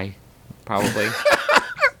and die. Probably.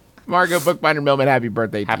 Margot Bookbinder Millman, happy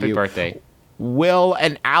birthday to you. Happy birthday. Will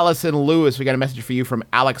and Allison Lewis, we got a message for you from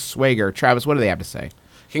Alex Swager. Travis, what do they have to say?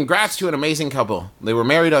 Congrats to an amazing couple. They were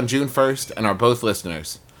married on June 1st and are both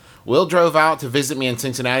listeners. Will drove out to visit me in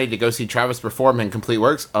Cincinnati to go see Travis perform in Complete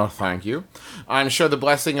Works. Oh, thank you. I'm sure the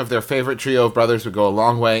blessing of their favorite trio of brothers would go a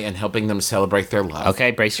long way in helping them celebrate their love.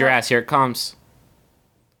 Okay, brace your ass. Here it comes.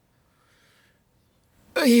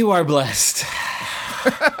 You are blessed.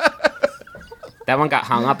 That one got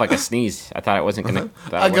hung up like a sneeze. I thought it wasn't going to...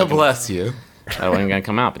 God bless you. That wasn't going to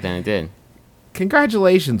come out, but then it did.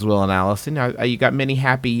 Congratulations, Will and Allison. You got many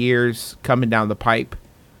happy years coming down the pipe.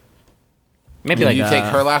 Maybe Do like you take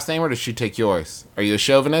her last name or does she take yours? Are you a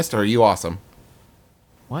chauvinist or are you awesome?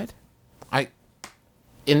 What?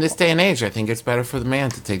 In this day and age, I think it's better for the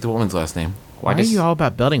man to take the woman's last name. Why are you all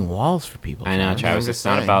about building walls for people? I know, Travis. just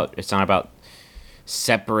It's not about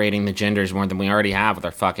separating the genders more than we already have with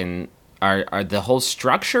our fucking our the whole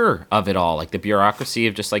structure of it all, like the bureaucracy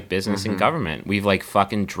of just like business and government. We've like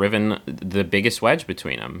fucking driven the biggest wedge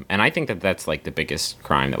between them, and I think that that's like the biggest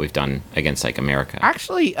crime that we've done against like America.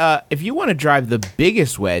 Actually, if you want to drive the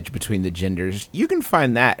biggest wedge between the genders, you can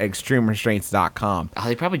find that at extremerestraints.com. Oh,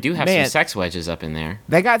 they probably do have some sex wedges up in there.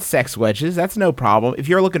 They got sex wedges. That's no problem. If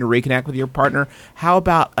you're looking to reconnect with your partner, how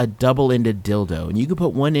about a double-ended dildo? And you can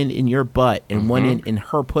put one in your butt and one in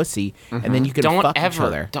her pussy, and then you can fuck each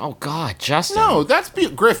other. Oh God, Justin. No, that's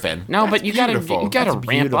Griffin. No, That's but you gotta beautiful. ramp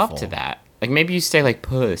beautiful. up to that. Like maybe you stay like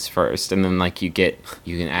puss first, and then like you can add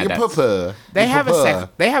Your that. papa. They Your have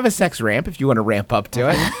papa. a sex ramp if you want to ramp up to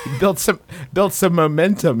it. build some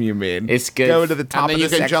momentum. You mean It's good. Go to the top And then of the you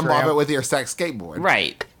can sex jump ramp. off it with your sex skateboard.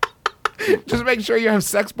 Right. Just make sure you have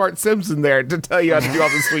Sex Bart Simpson there to tell you how to do all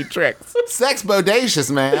the sweet tricks. Sex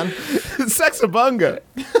bodacious, man. Sexabunga.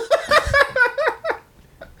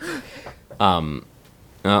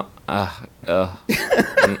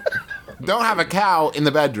 Don't have a cow in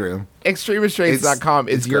the bedroom. ExtremeRestraints.com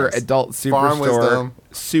is your gross. adult Farm superstore. wisdom.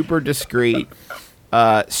 Super discreet,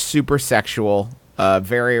 super sexual,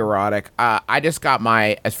 very erotic. I just got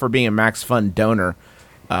as for being a Max Fun donor,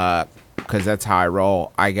 because that's how I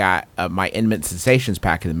roll. I got my Intimate Sensations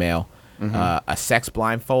pack in the mail, a sex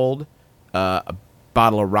blindfold, a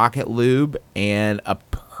bottle of Rocket Lube, and a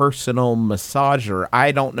personal massager.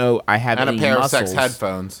 I don't know. I have And a any pair of muscles sex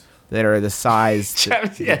headphones. that are the size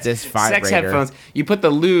that Yes. this vibrator. Sex headphones. You put the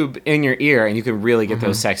lube in your ear, and you can really get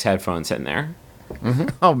those sex headphones in there.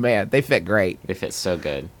 Oh man, they fit great. They fit so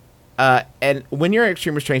good. And when you're at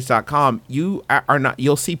extremerestraints.com,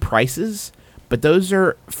 you'll see prices, but those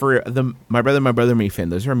are for my brother me fan.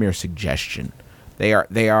 Those are a mere suggestion. They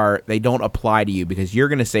don't apply to you because you're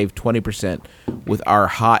going to save 20% with our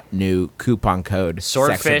hot new coupon code.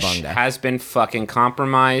 Swordfish Sexabunga. has been fucking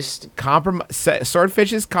compromised.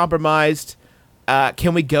 Swordfish is compromised.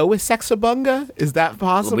 Can we go with Sexabunga? Is that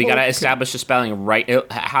possible? We gotta establish the spelling right.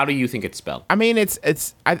 How do you think it's spelled? I mean, I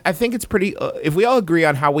think it's pretty. If we all agree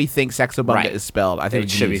on how we think Sexabunga Right. is spelled, I think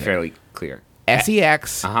It should be fairly clear.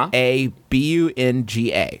 Sexabunga,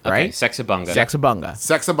 right? Okay, Sexabunga. Sexabunga.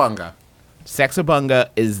 Sexabunga. Sexabunga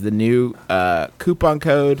is the new coupon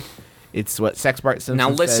code. It's what Sex Bart Simpson Now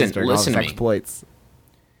listen- says during all listen the to me. exploits.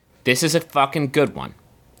 This is a fucking good one.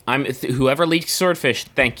 Whoever leaked Swordfish,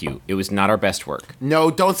 thank you. It was not our best work.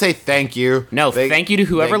 No, don't say thank you. No, thank you to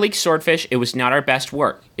whoever leaked Swordfish. It was not our best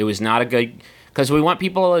work. It was not a good... Because we want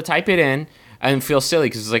people to type it in and feel silly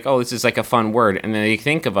because it's like, oh, this is like a fun word. And then they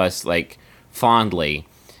think of us like fondly,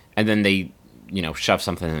 and then they, shove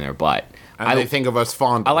something in their butt. And they think of us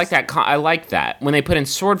fondly. I like that. I like that. When they put in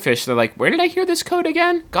Swordfish, they're like, where did I hear this code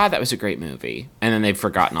again? God, that was a great movie. And then they've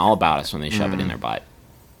forgotten all about us when they shove it in their butt.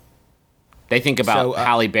 They think about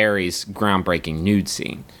Halle Berry's groundbreaking nude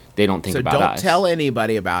scene. They don't think about us. So don't tell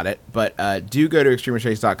anybody about it, but do go to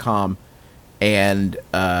extremerestraints.com and,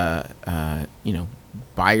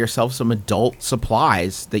 buy yourself some adult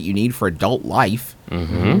supplies that you need for adult life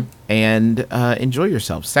and enjoy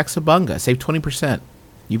yourself. Sexabunga. Save 20%.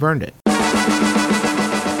 You've earned it.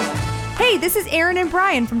 Hey, this is Aaron and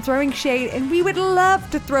Brian from Throwing Shade, and we would love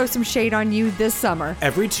to throw some shade on you this summer.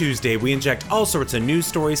 Every Tuesday, we inject all sorts of news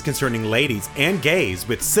stories concerning ladies and gays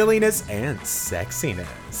with silliness and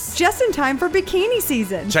sexiness. Just in time for bikini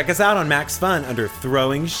season. Check us out on Max Fun under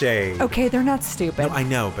Throwing Shade. Okay, they're not stupid. No, I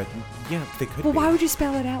know, but yeah, they could be. Well, why would you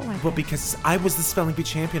spell it out like Well, that? because I was the spelling bee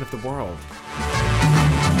champion of the world.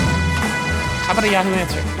 How about a Yahoo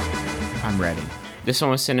answer? I'm ready. This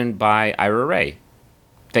one was sent in by Ira Ray.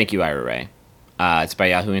 Thank you, Ira Ray. It's by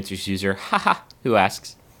Yahoo Answers user, who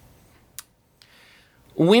asks,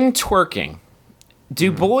 when twerking,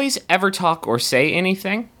 do boys ever talk or say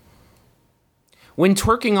anything? When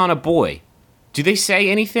twerking on a boy, do they say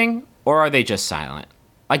anything or are they just silent?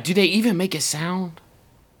 Like, do they even make a sound?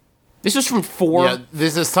 This was from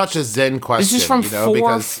this is such a Zen question. This is from 4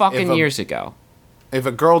 because fucking years ago. If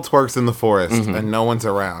a girl twerks in the forest and no one's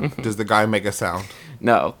around, does the guy make a sound?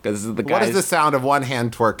 No, because the guy. What is the sound of one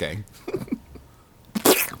hand twerking?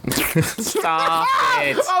 Stop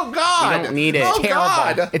it. Oh, God. You don't need it. Oh,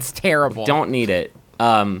 God. It's terrible. Don't need it.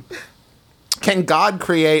 Can God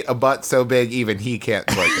create a butt so big even he can't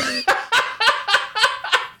twerk it?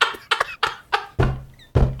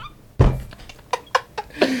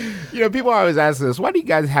 People always ask this, why do you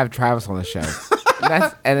guys have Travis on the show?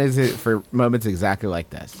 And is it for moments exactly like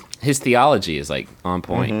this? His theology is like on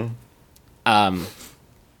point.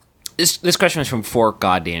 This question was from 4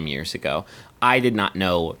 goddamn years ago. I did not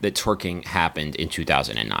know that twerking happened in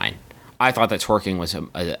 2009. I thought that twerking was an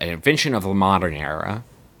invention of the modern era.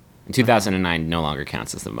 In 2009 no longer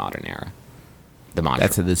counts as the modern era.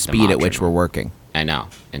 That's at the speed at which we're working. I know,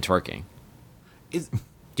 and twerking.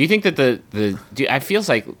 Do you think that I feels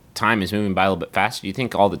like time is moving by a little bit faster? Do you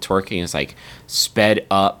think all the twerking is like sped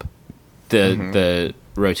up the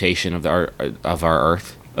rotation of our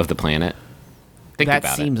Earth, of the planet? Think that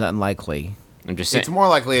about seems unlikely. I'm just saying. It's more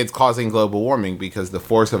likely it's causing global warming because the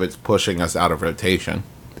force of it's pushing us out of rotation.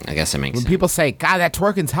 I guess it makes when sense. people say, God, that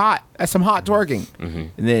twerking's hot. That's some hot twerking.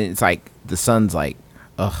 And then it's like, the sun's like,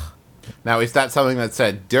 ugh. Now, is that something that's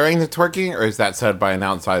said during the twerking, or is that said by an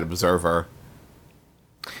outside observer?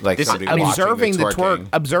 Like observing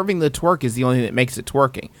the twerk is the only thing that makes it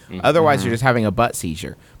twerking. Otherwise, you're just having a butt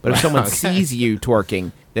seizure. But if someone sees you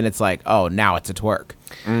twerking, then it's like, oh, now it's a twerk.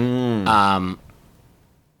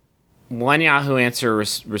 One Yahoo Answer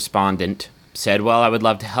respondent said, well, I would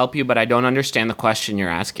love to help you, but I don't understand the question you're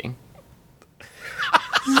asking.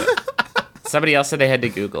 Somebody else said they had to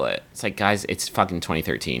Google it. It's like, guys, it's fucking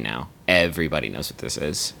 2013 now. Everybody knows what this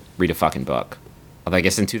is. Read a fucking book. Although I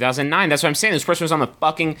guess in 2009, that's what I'm saying. This person was on the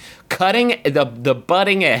fucking the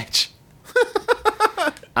budding edge.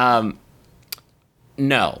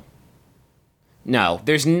 No.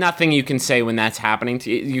 There's nothing you can say when that's happening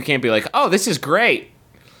to you. You can't be like, oh, this is great.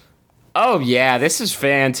 Oh, yeah, this is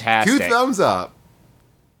fantastic. 2 thumbs up.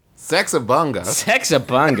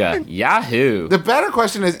 Sexabunga. Yahoo. The better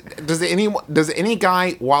question is, does any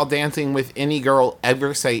guy while dancing with any girl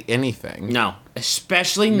ever say anything? No,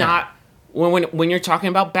 especially not when you're talking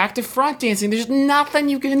about back to front dancing. There's nothing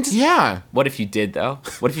you can. Yeah. What if you did though?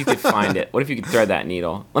 What if you could find it? What if you could thread that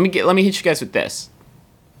needle? Let me hit you guys with this.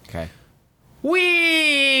 Okay.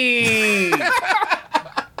 Whee!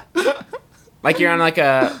 Like you're on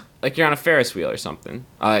a Ferris wheel or something.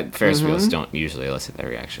 Ferris wheels don't usually elicit that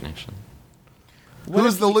reaction, actually.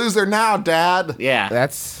 Who's the loser now, Dad? Yeah.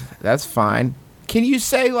 That's fine. Can you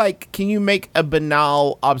say, can you make a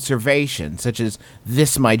banal observation, such as,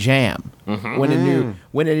 this my jam? When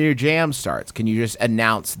a new jam starts, can you just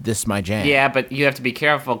announce, this my jam? Yeah, but you have to be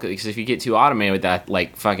careful, because if you get too automated with that,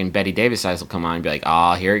 fucking Betty Davis eyes will come on and be like,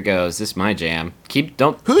 oh, here it goes, this is my jam.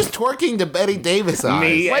 Who's twerking to Betty Davis eyes?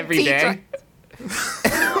 Me every day.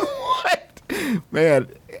 What? Man,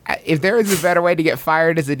 if there is a better way to get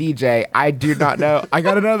fired as a DJ, I do not know. I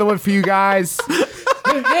got another one for you guys.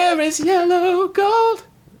 Her hair is yellow gold.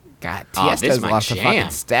 God, Tiesto's lost a fucking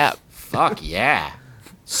step. Fuck yeah.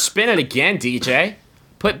 Spin it again, DJ.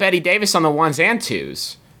 Put Betty Davis on the 1s and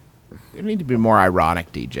 2s. There need to be more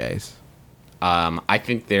ironic DJs. I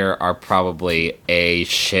think there are probably a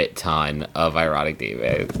shit ton of erotic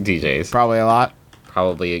DJs. Probably a lot.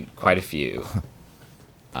 Probably quite a few.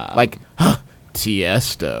 Like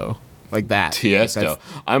Tiesto. Like that. Tiesto.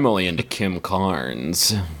 I'm only into Kim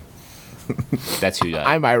Carnes. That's who does.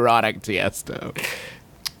 I'm erotic Tiesto.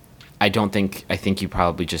 I think you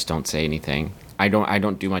probably just don't say anything. I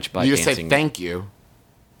don't do much butt You just dancing. say thank you.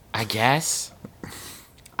 I guess.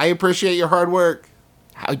 I appreciate your hard work.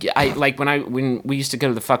 I like when we used to go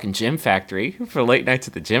to the fucking gym factory for late nights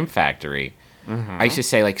at the gym factory. I used to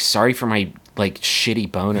say like, sorry for my like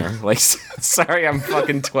shitty boner. Like, sorry, I'm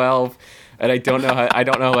fucking 12 and I don't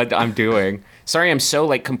know what I'm doing. Sorry, I'm so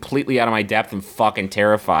like completely out of my depth and fucking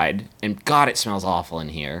terrified. And God, it smells awful in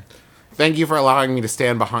here. Thank you for allowing me to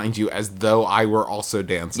stand behind you as though I were also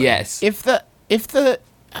dancing. Yes. If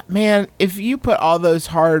you put all those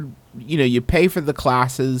hard, you pay for the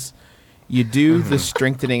classes, you do the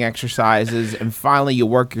strengthening exercises, and finally you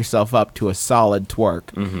work yourself up to a solid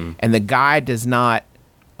twerk, and the guy does not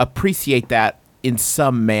appreciate that in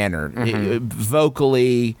some manner,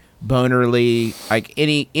 vocally, bonerly, like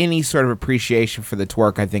any sort of appreciation for the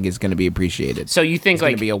twerk, I think is going to be appreciated. So you think it's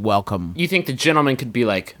like going to be a welcome. You think the gentleman could be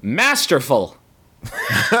like masterful,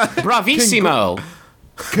 bravissimo.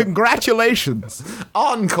 Congratulations,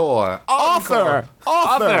 Encore. author.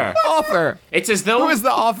 It's as though Who is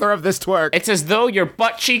the author of this twerk? It's as though your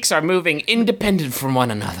butt cheeks are moving independent from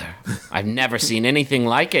one another. I've never seen anything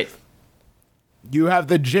like it. You have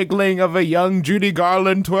the jiggling of a young Judy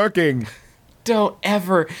Garland twerking. Don't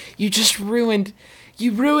ever. You just ruined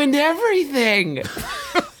everything.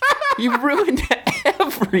 You ruined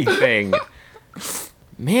everything.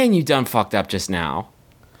 Man, you done fucked up just now.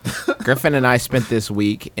 Griffin and I spent this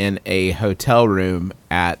week in a hotel room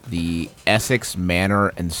at the Essex Manor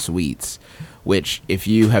and Suites, which, if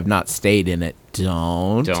you have not stayed in it,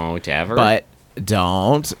 don't ever. But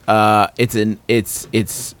don't.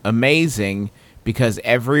 It's amazing because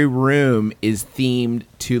every room is themed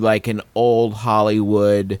to like an old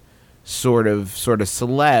Hollywood sort of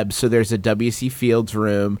celeb. So there's a W.C. Fields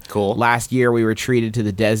room. Cool. Last year we were treated to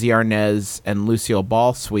the Desi Arnaz and Lucille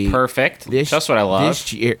Ball suite. Perfect. That's what I love.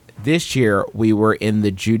 This year we were in the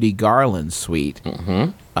Judy Garland suite.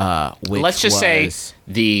 Mm-hmm. Let's just say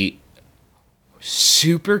the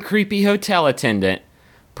super creepy hotel attendant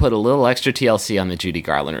put a little extra TLC on the Judy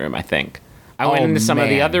Garland room, I think. I went into some of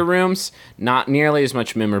the other rooms, not nearly as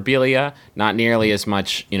much memorabilia, not nearly as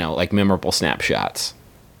much, like memorable snapshots.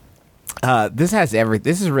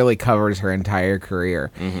 This really covers her entire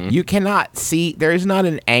career. Mm-hmm. You cannot see, there's not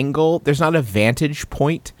an angle, there's not a vantage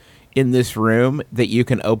point in this room that you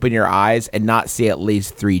can open your eyes and not see at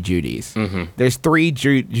least 3 Judys. Mm-hmm. There's 3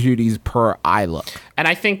 Judys per eye look. And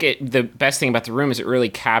I think the best thing about the room is it really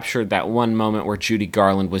captured that one moment where Judy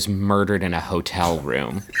Garland was murdered in a hotel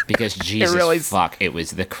room. Because Jesus it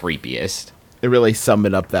was the creepiest. It really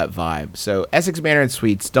summed up that vibe. So Essex Manor and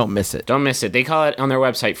Suites, don't miss it. Don't miss it. They call it on their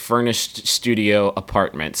website furnished studio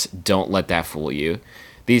apartments. Don't let that fool you.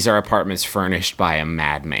 These are apartments furnished by a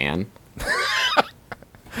madman.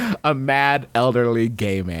 A mad, elderly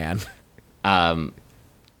gay man. How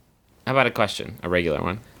about a question? A regular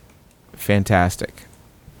one. Fantastic.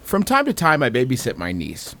 From time to time, I babysit my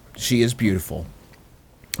niece. She is beautiful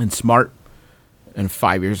and smart and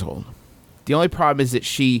 5 years old. The only problem is that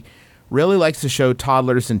she really likes to show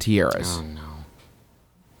toddlers and tiaras. Oh, no.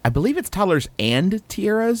 I believe it's toddlers and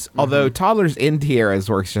tiaras, although toddlers and tiaras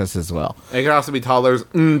works just as well. It could also be toddlers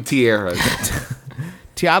and tiaras.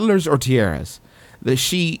 Toddlers or tiaras.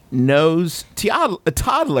 She knows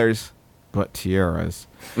toddlers, but tiaras.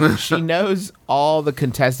 She knows all the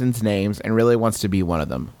contestants' names and really wants to be one of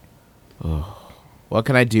them. Oh, what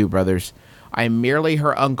can I do, brothers? I am merely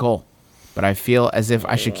her uncle, but I feel as if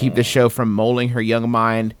I should keep the show from molding her young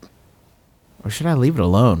mind. Or should I leave it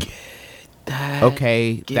alone?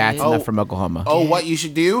 Okay, that's enough from Oklahoma. Oh, what you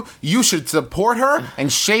should do? You should support her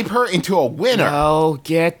and shape her into a winner. Oh,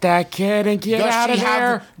 get that kid and get out of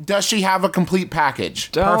there. Does she have a complete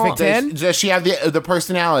package? Perfect 10? Does she have the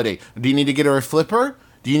personality? Do you need to get her a flipper?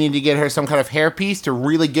 Do you need to get her some kind of hairpiece to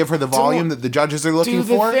really give her the volume that the judges are looking for?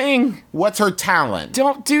 Do the thing. What's her talent?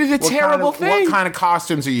 Don't do the terrible thing. What kind of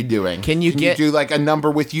costumes are you doing? Can you do like a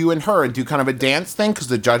number with you and her and do kind of a dance thing? Because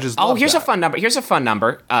the judges love here's that. a fun number. Here's a fun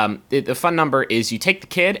number. The fun number is you take the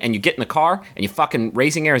kid and you get in the car and you fucking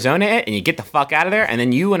Raising Arizona it and you get the fuck out of there and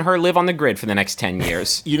then you and her live on the grid for the next 10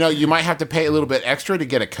 years. You might have to pay a little bit extra to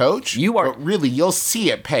get a coach. But really, you'll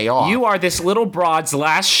see it pay off. You are this little broad's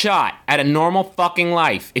last shot at a normal fucking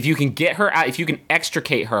life. If you can get her out, if you can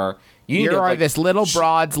extricate her, You are this little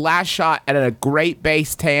broad's last shot at a great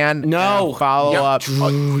base tan. No. Follow up.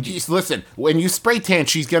 Just listen, when you spray tan,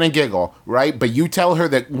 she's gonna giggle, right? But you tell her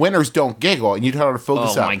that winners don't giggle, and you tell her to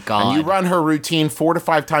focus up. Oh my God. And you run her routine 4 to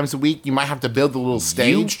 5 times a week. You might have to build a little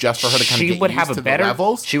stage just for her to kind of get used to the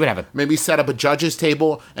levels. She would have a maybe set up a judge's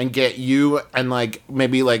table and get you and like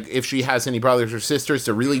maybe like if she has any brothers or sisters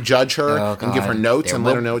to really judge her and give her notes and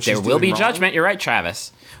let her know what she's doing. There will be wrong. judgment. You're right,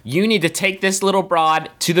 Travis. You need to take this little broad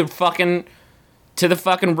to the fucking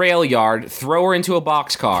rail yard, throw her into a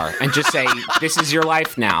boxcar, and just say, "This is your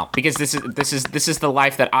life now," because this is the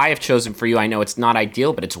life that I have chosen for you. I know it's not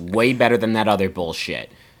ideal, but it's way better than that other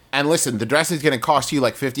bullshit. And listen, the dress is going to cost you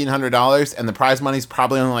like $1,500, and the prize money's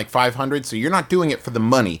probably only like $500. So you're not doing it for the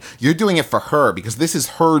money. You're doing it for her because this is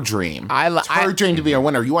her dream. It's her dream to be a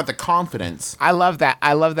winner. You want the confidence. I love that.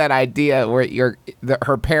 I love that idea where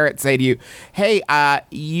her parents say to you, "Hey,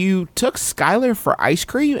 you took Skylar for ice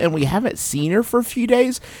cream, and we haven't seen her for a few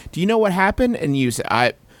days. Do you know what happened?" And you say,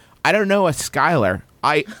 "I don't know a Skylar.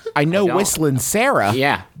 I know Whistlin Sarah.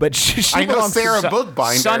 Yeah, but she I know Sarah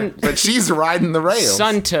Bookbinder, but she's riding the rails.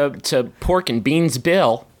 Son to Pork and Beans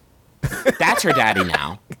Bill. That's her daddy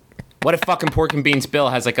now. What if fucking Pork and Beans Bill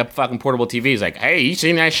has like a fucking portable TV? He's like, "Hey, you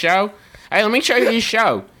seen that show? Hey, let me show you this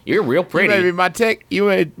show. You're real pretty. You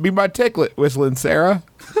may be my ticklet, Whistlin Sarah."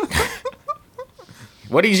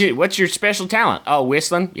 What's your special talent? Oh,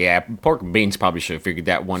 whistling? Yeah, Pork and Beans probably should have figured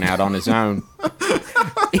that one out on his own.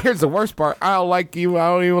 Here's the worst part. I don't like you. I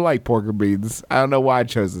don't even like pork and beans. I don't know why I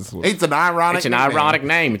chose this one. It's an ironic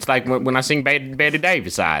name. It's like when I sing Betty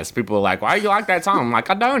Davis eyes. People are like, "Why do you like that song?" I'm like,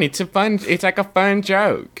 "I don't. It's like a fun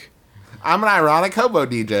joke." I'm an ironic hobo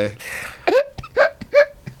DJ.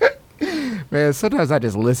 Man, sometimes I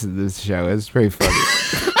just listen to this show. It's pretty funny.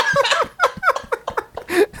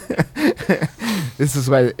 This is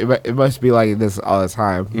why it must be like this all the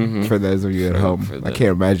time for those of you at home. I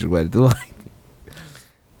can't imagine what a delight.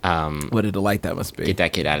 What a delight that must be. Get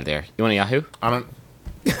that kid out of there. You want a Yahoo? I don't.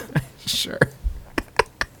 Sure.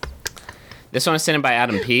 This one is sent in by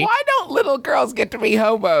Adam P. Why don't little girls get to be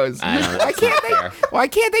hobos? I know, Why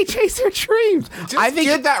can't they chase their dreams? Just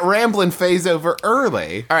get that rambling phase over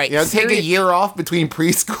early. All right, take a year off between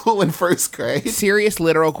preschool and first grade. Serious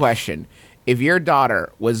literal question. If your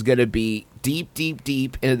daughter was going to be deep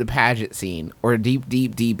into the pageant scene or deep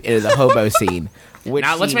into the hobo scene, which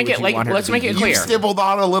now let's make it clear. You stippled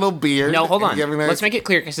on a little beard. No, hold on. Let's make it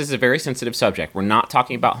clear because this is a very sensitive subject. We're not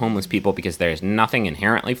talking about homeless people because there's nothing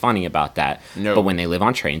inherently funny about that. No. But when they live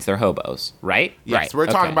on trains, they're hobos, right? Yes, right. We're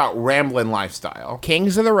talking about rambling lifestyle.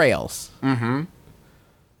 Kings of the rails. Mm-hmm.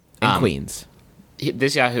 And queens.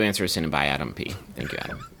 This Yahoo answer is sent in by Adam P. Thank you,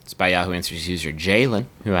 Adam. It's by Yahoo Answers user Jalen,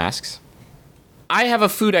 who asks, "I have a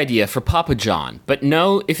food idea for Papa John, but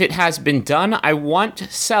no, if it has been done, I want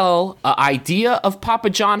to sell an idea of Papa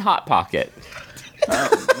John Hot Pocket."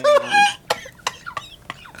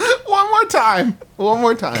 One more time.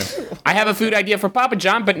 "I have a food idea for Papa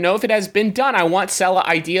John, but no, if it has been done, I want to sell an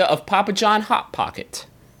idea of Papa John Hot Pocket."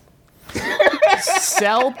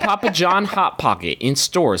 Sell Papa John Hot Pocket in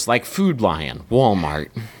stores like Food Lion, Walmart.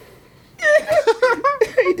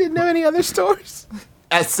 He didn't know any other stores,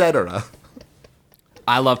 etc.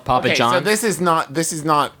 I love Papa John's. So this is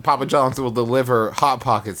not Papa John's will deliver Hot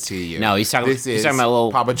Pockets to you. No, he's talking about a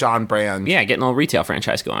little Papa John brand. Yeah, getting a little retail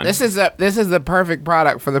franchise going. This is the perfect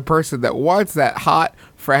product for the person that wants that hot,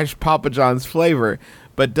 fresh Papa John's flavor,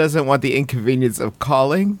 but doesn't want the inconvenience of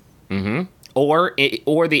calling. Mm-hmm. Or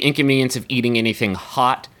the inconvenience of eating anything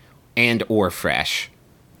hot and or fresh.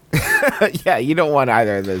 Yeah, you don't want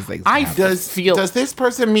either of those things. Does this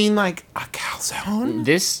person mean like a calzone?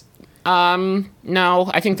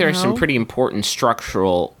 No, I think there are some pretty important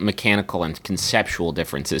structural, mechanical, and conceptual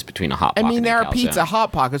differen's between a Hot Pocket and a calzone. I mean, there are pizza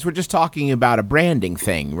Hot Pockets. We're just talking about a branding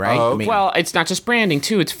thing, right? Oh, okay. Well, it's not just branding,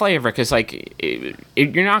 too. It's flavor, because, like,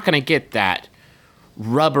 you're not going to get that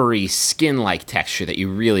rubbery, skin-like texture that you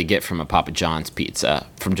really get from a Papa John's pizza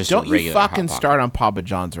from just a regular Don't you fucking start on Papa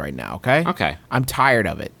John's right now, okay? Okay. I'm tired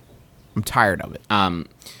of it.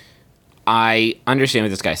 I understand what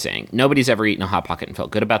this guy's saying. Nobody's ever eaten a Hot Pocket and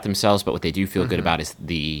felt good about themselves, but what they do feel good about is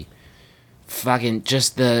the fucking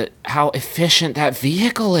how efficient that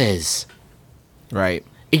vehicle is. Right.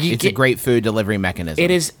 It's a great food delivery mechanism. It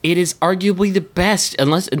is arguably the best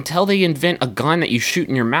until they invent a gun that you shoot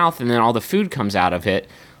in your mouth and then all the food comes out of it.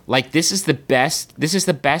 Like, this is the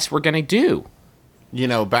best we're going to do. You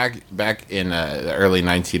know, back in the early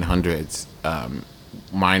 1900s,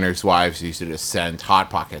 miners' wives used to just send Hot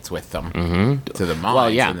Pockets with them to the mines, Well,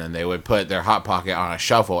 yeah. and then they would put their Hot Pocket on a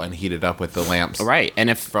shovel and heat it up with the lamps Right. And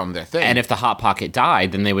if from their thing. and if the Hot Pocket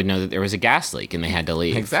died, then they would know that there was a gas leak and they had to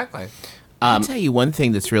leave. Exactly. I'll tell you one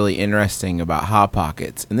thing that's really interesting about Hot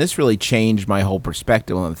Pockets, and this really changed my whole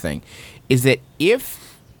perspective on the thing, is that if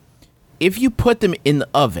you put them in the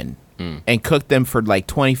oven and cook them for like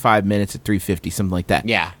 25 minutes at 350, something like that,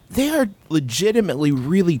 Yeah. they are legitimately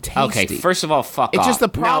really tasty. Okay, first of all, fuck It's off. just the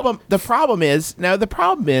problem. No, The problem is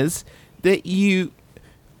that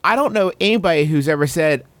I don't know anybody who's ever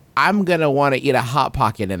said, I'm gonna want to eat a Hot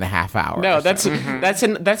Pocket in a half hour. No, or that's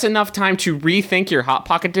that's enough time to rethink your Hot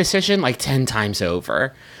Pocket decision like 10 times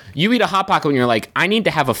over. You eat a Hot Pocket when you're like, I need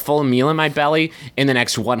to have a full meal in my belly in the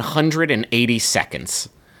next 180 seconds.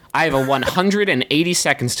 I have a 180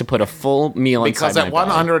 seconds to put a full meal Because inside at my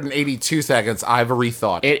belly. 182 seconds, I've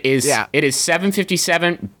rethought it. It is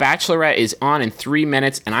 7:57. Bachelorette is on in 3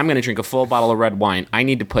 minutes, and I'm gonna drink a full bottle of red wine. I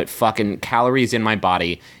need to put fucking calories in my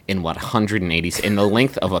body in 180 in the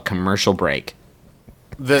length of a commercial break.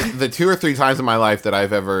 The 2 or 3 times in my life that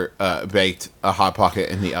I've ever baked a Hot Pocket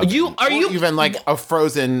in the oven. Are you even like a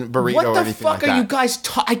frozen burrito What or the anything fuck like are that? you guys?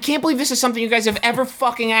 I can't believe this is something you guys have ever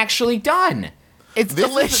fucking actually done. It's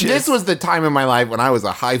delicious. This was the time in my life when I was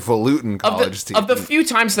a highfalutin college Of student. the few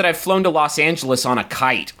times that I've flown to Los Angeles on a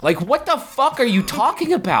kite, like what the fuck are you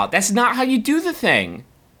talking about? That's not how you do the thing.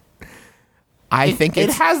 I think it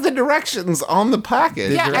it's has the directions on the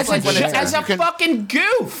package. Yeah, It's as like when it a says you can- fucking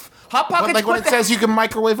goof. Hot Pockets. like when what it the- says you can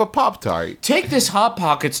microwave a Pop-Tart. Take this Hot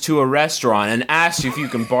Pockets to a restaurant and ask if you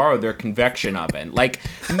can borrow their convection oven. Like,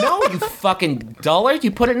 no, you fucking dullard.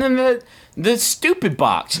 You put it in the stupid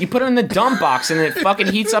box. You put it in the dumb box, and it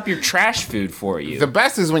fucking heats up your trash food for you. The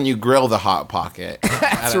best is when you grill the Hot Pocket.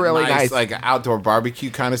 That's really nice. Like outdoor barbecue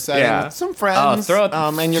kind of setting. Yeah. With some friends. throw it-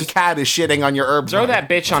 and your cat is shitting on your herbs. Throw that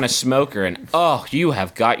bitch on a smoker, and oh, you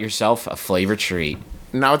have got yourself a flavor treat.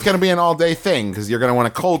 Now it's going to be an all-day thing because you're going to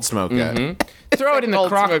want to cold smoke it. Throw it in the Cold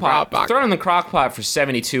crock smoke pot. Hot Pocket. Throw it in the crock pot for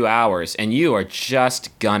 72 hours, and you are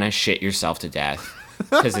just gonna shit yourself to death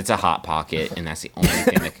because it's a Hot Pocket, and that's the only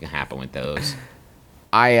thing that can happen with those.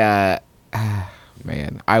 man,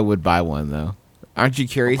 I would buy one though. Aren't you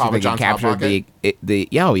curious if Papa they can John's Hot capture Pocket?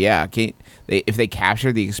 if they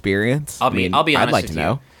capture the experience? I'll be honest I'd like with to you.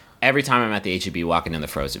 know. Every time I'm at the H-E-B walking in the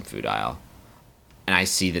frozen food aisle, and I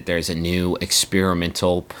see that there's a new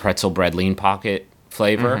experimental pretzel bread lean pocket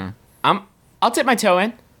flavor, I'll dip my toe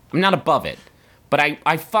in. I'm not above it, but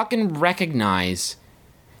I fucking recognize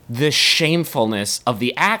the shamefulness of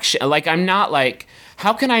the action. Like, I'm not like,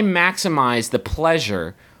 how can I maximize the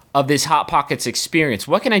pleasure of this Hot Pockets experience?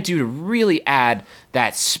 What can I do to really add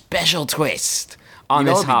that special twist on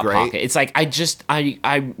You know this what'd be Hot great? Pocket? It's like,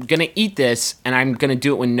 I'm gonna eat this, and I'm gonna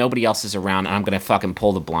do it when nobody else is around, and I'm gonna fucking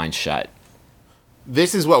pull the blinds shut.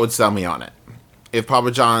 This is what would sell me on it. If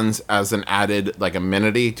Papa John's, as an added like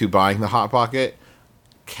amenity to buying the Hot Pocket,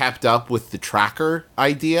 kept up with the tracker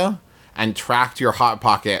idea and tracked your Hot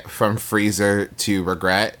Pocket from freezer to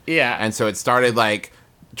regret. Yeah. And so it started like,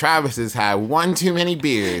 Travis has had one too many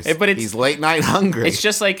beers. But it's- he's late night hungry. It's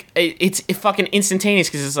just like, it's fucking instantaneous,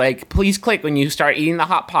 because it's like, please click when you start eating the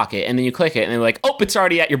Hot Pocket, and then you click it, and they're like, oh, it's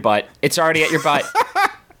already at your butt. It's already at your butt.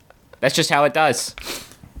 That's just how it does.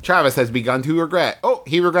 Travis has begun to regret. Oh,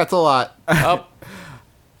 he regrets a lot. Oh,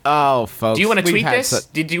 Oh, folks. do you want to we've tweet had this?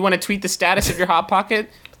 Do you want to tweet the status of your Hot Pocket?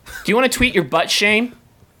 Do you want to tweet your butt shame?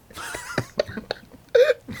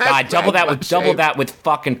 God, double that with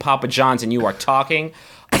fucking Papa John's, and you are talking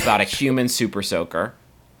about a human super soaker.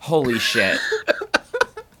 Holy shit.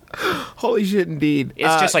 Holy shit, indeed.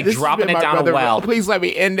 It's just like this has dropping been it my down a brother- well. Please let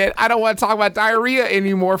me end it. I don't want to talk about diarrhea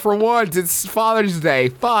anymore for once. It's Father's Day.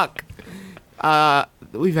 Fuck.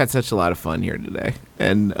 We've had such a lot of fun here today,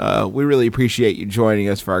 and we really appreciate you joining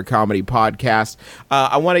us for our comedy podcast.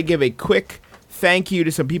 I want to give a quick thank you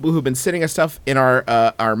to some people who've been sending us stuff in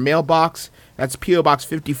our mailbox. That's P.O. Box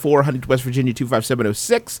 54, Huntington, West Virginia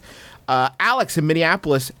 25706. Alex in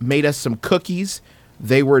Minneapolis made us some cookies.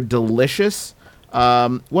 They were delicious.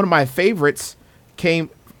 One of my favorites came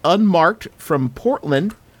unmarked from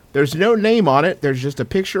Portland. There's no name on it. There's just a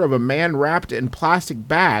picture of a man wrapped in plastic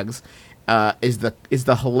bags. Is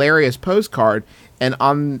the hilarious postcard, and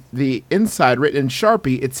on the inside, written in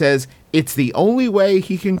Sharpie, it says, "It's the only way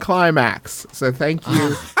he can climax." So thank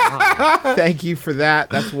you, thank you for that.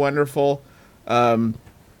 That's wonderful.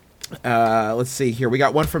 Let's see here. We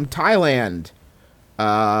got one from Thailand.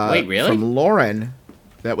 Wait, really? From Lauren.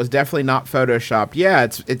 That was definitely not photoshopped. Yeah,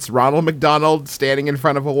 it's Ronald McDonald standing in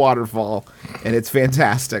front of a waterfall, and it's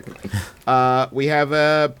fantastic. We have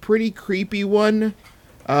a pretty creepy one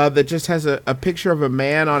that just has a picture of a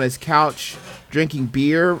man on his couch drinking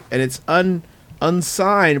beer, and it's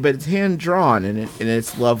unsigned, but it's hand drawn, and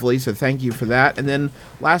it's lovely. So thank you for that. And then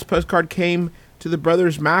last postcard came to the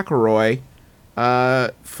brothers McElroy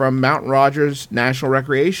from Mount Rogers National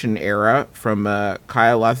Recreation era, from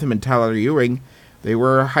Kyle Latham and Tyler Ewing. They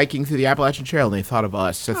were hiking through the Appalachian Trail, and they thought of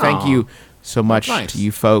us. So thank you so much to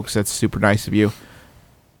you folks. That's super nice of you.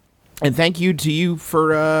 And thank you to you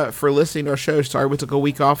for listening to our show. Sorry we took a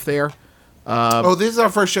week off there. This is our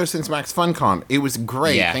first show since Max FunCon. It was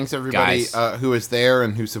great. Yeah, thanks everybody who was there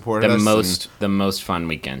and who supported us. The most fun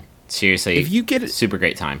weekend. Seriously, if you get super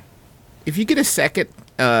great time. If you get a second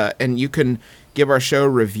and you can give our show a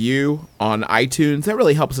review on iTunes, that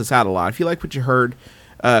really helps us out a lot. If you like what you heard,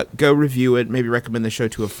 go review it. Maybe recommend the show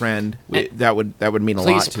to a friend. That would mean a lot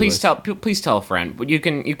to us. Please tell a friend. You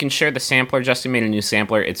can share the sampler. Justin made a new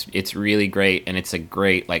sampler. It's really great, and it's a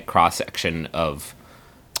great cross section of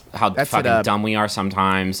how fucking dumb we are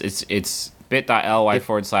sometimes. It's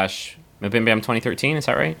bit.ly/MBMBaM 2013. Is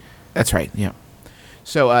that right? That's right. Yeah.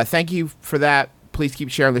 So thank you for that. Please keep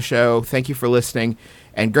sharing the show. Thank you for listening.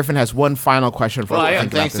 And Griffin has one final question for us.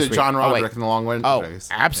 Thanks to John Roderick and the Long Way.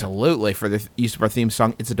 Absolutely, for the use of our theme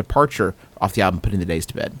song. It's a departure off the album Putting the Days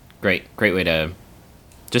to Bed. Great way to...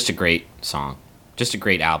 Just a great song. Just a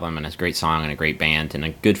great album and a great song and a great band and a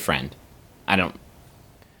good friend. I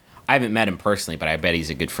haven't met him personally, but I bet he's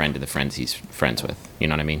a good friend to the friends he's friends with. You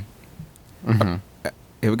know what I mean? Mm-hmm.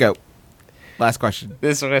 Here we go. Last question.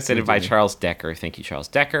 This one is sent by Charles Decker. Thank you, Charles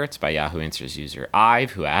Decker. It's by Yahoo Answers user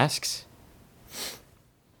Ive, who asks...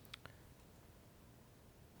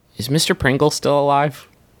 Is Mr. Pringle still alive?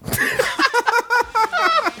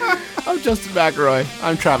 I'm Justin McElroy.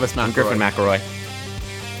 I'm Travis McElroy. I'm Griffin McElroy.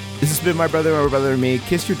 This has been My Brother and Me.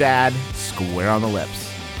 Kiss your dad square on the lips.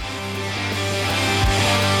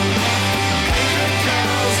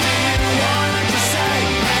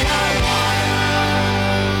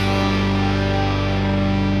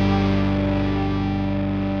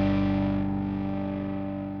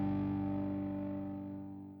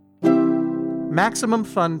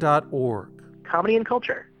 MaximumFun.org. Comedy and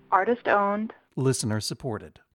culture. Artist owned. Listener supported.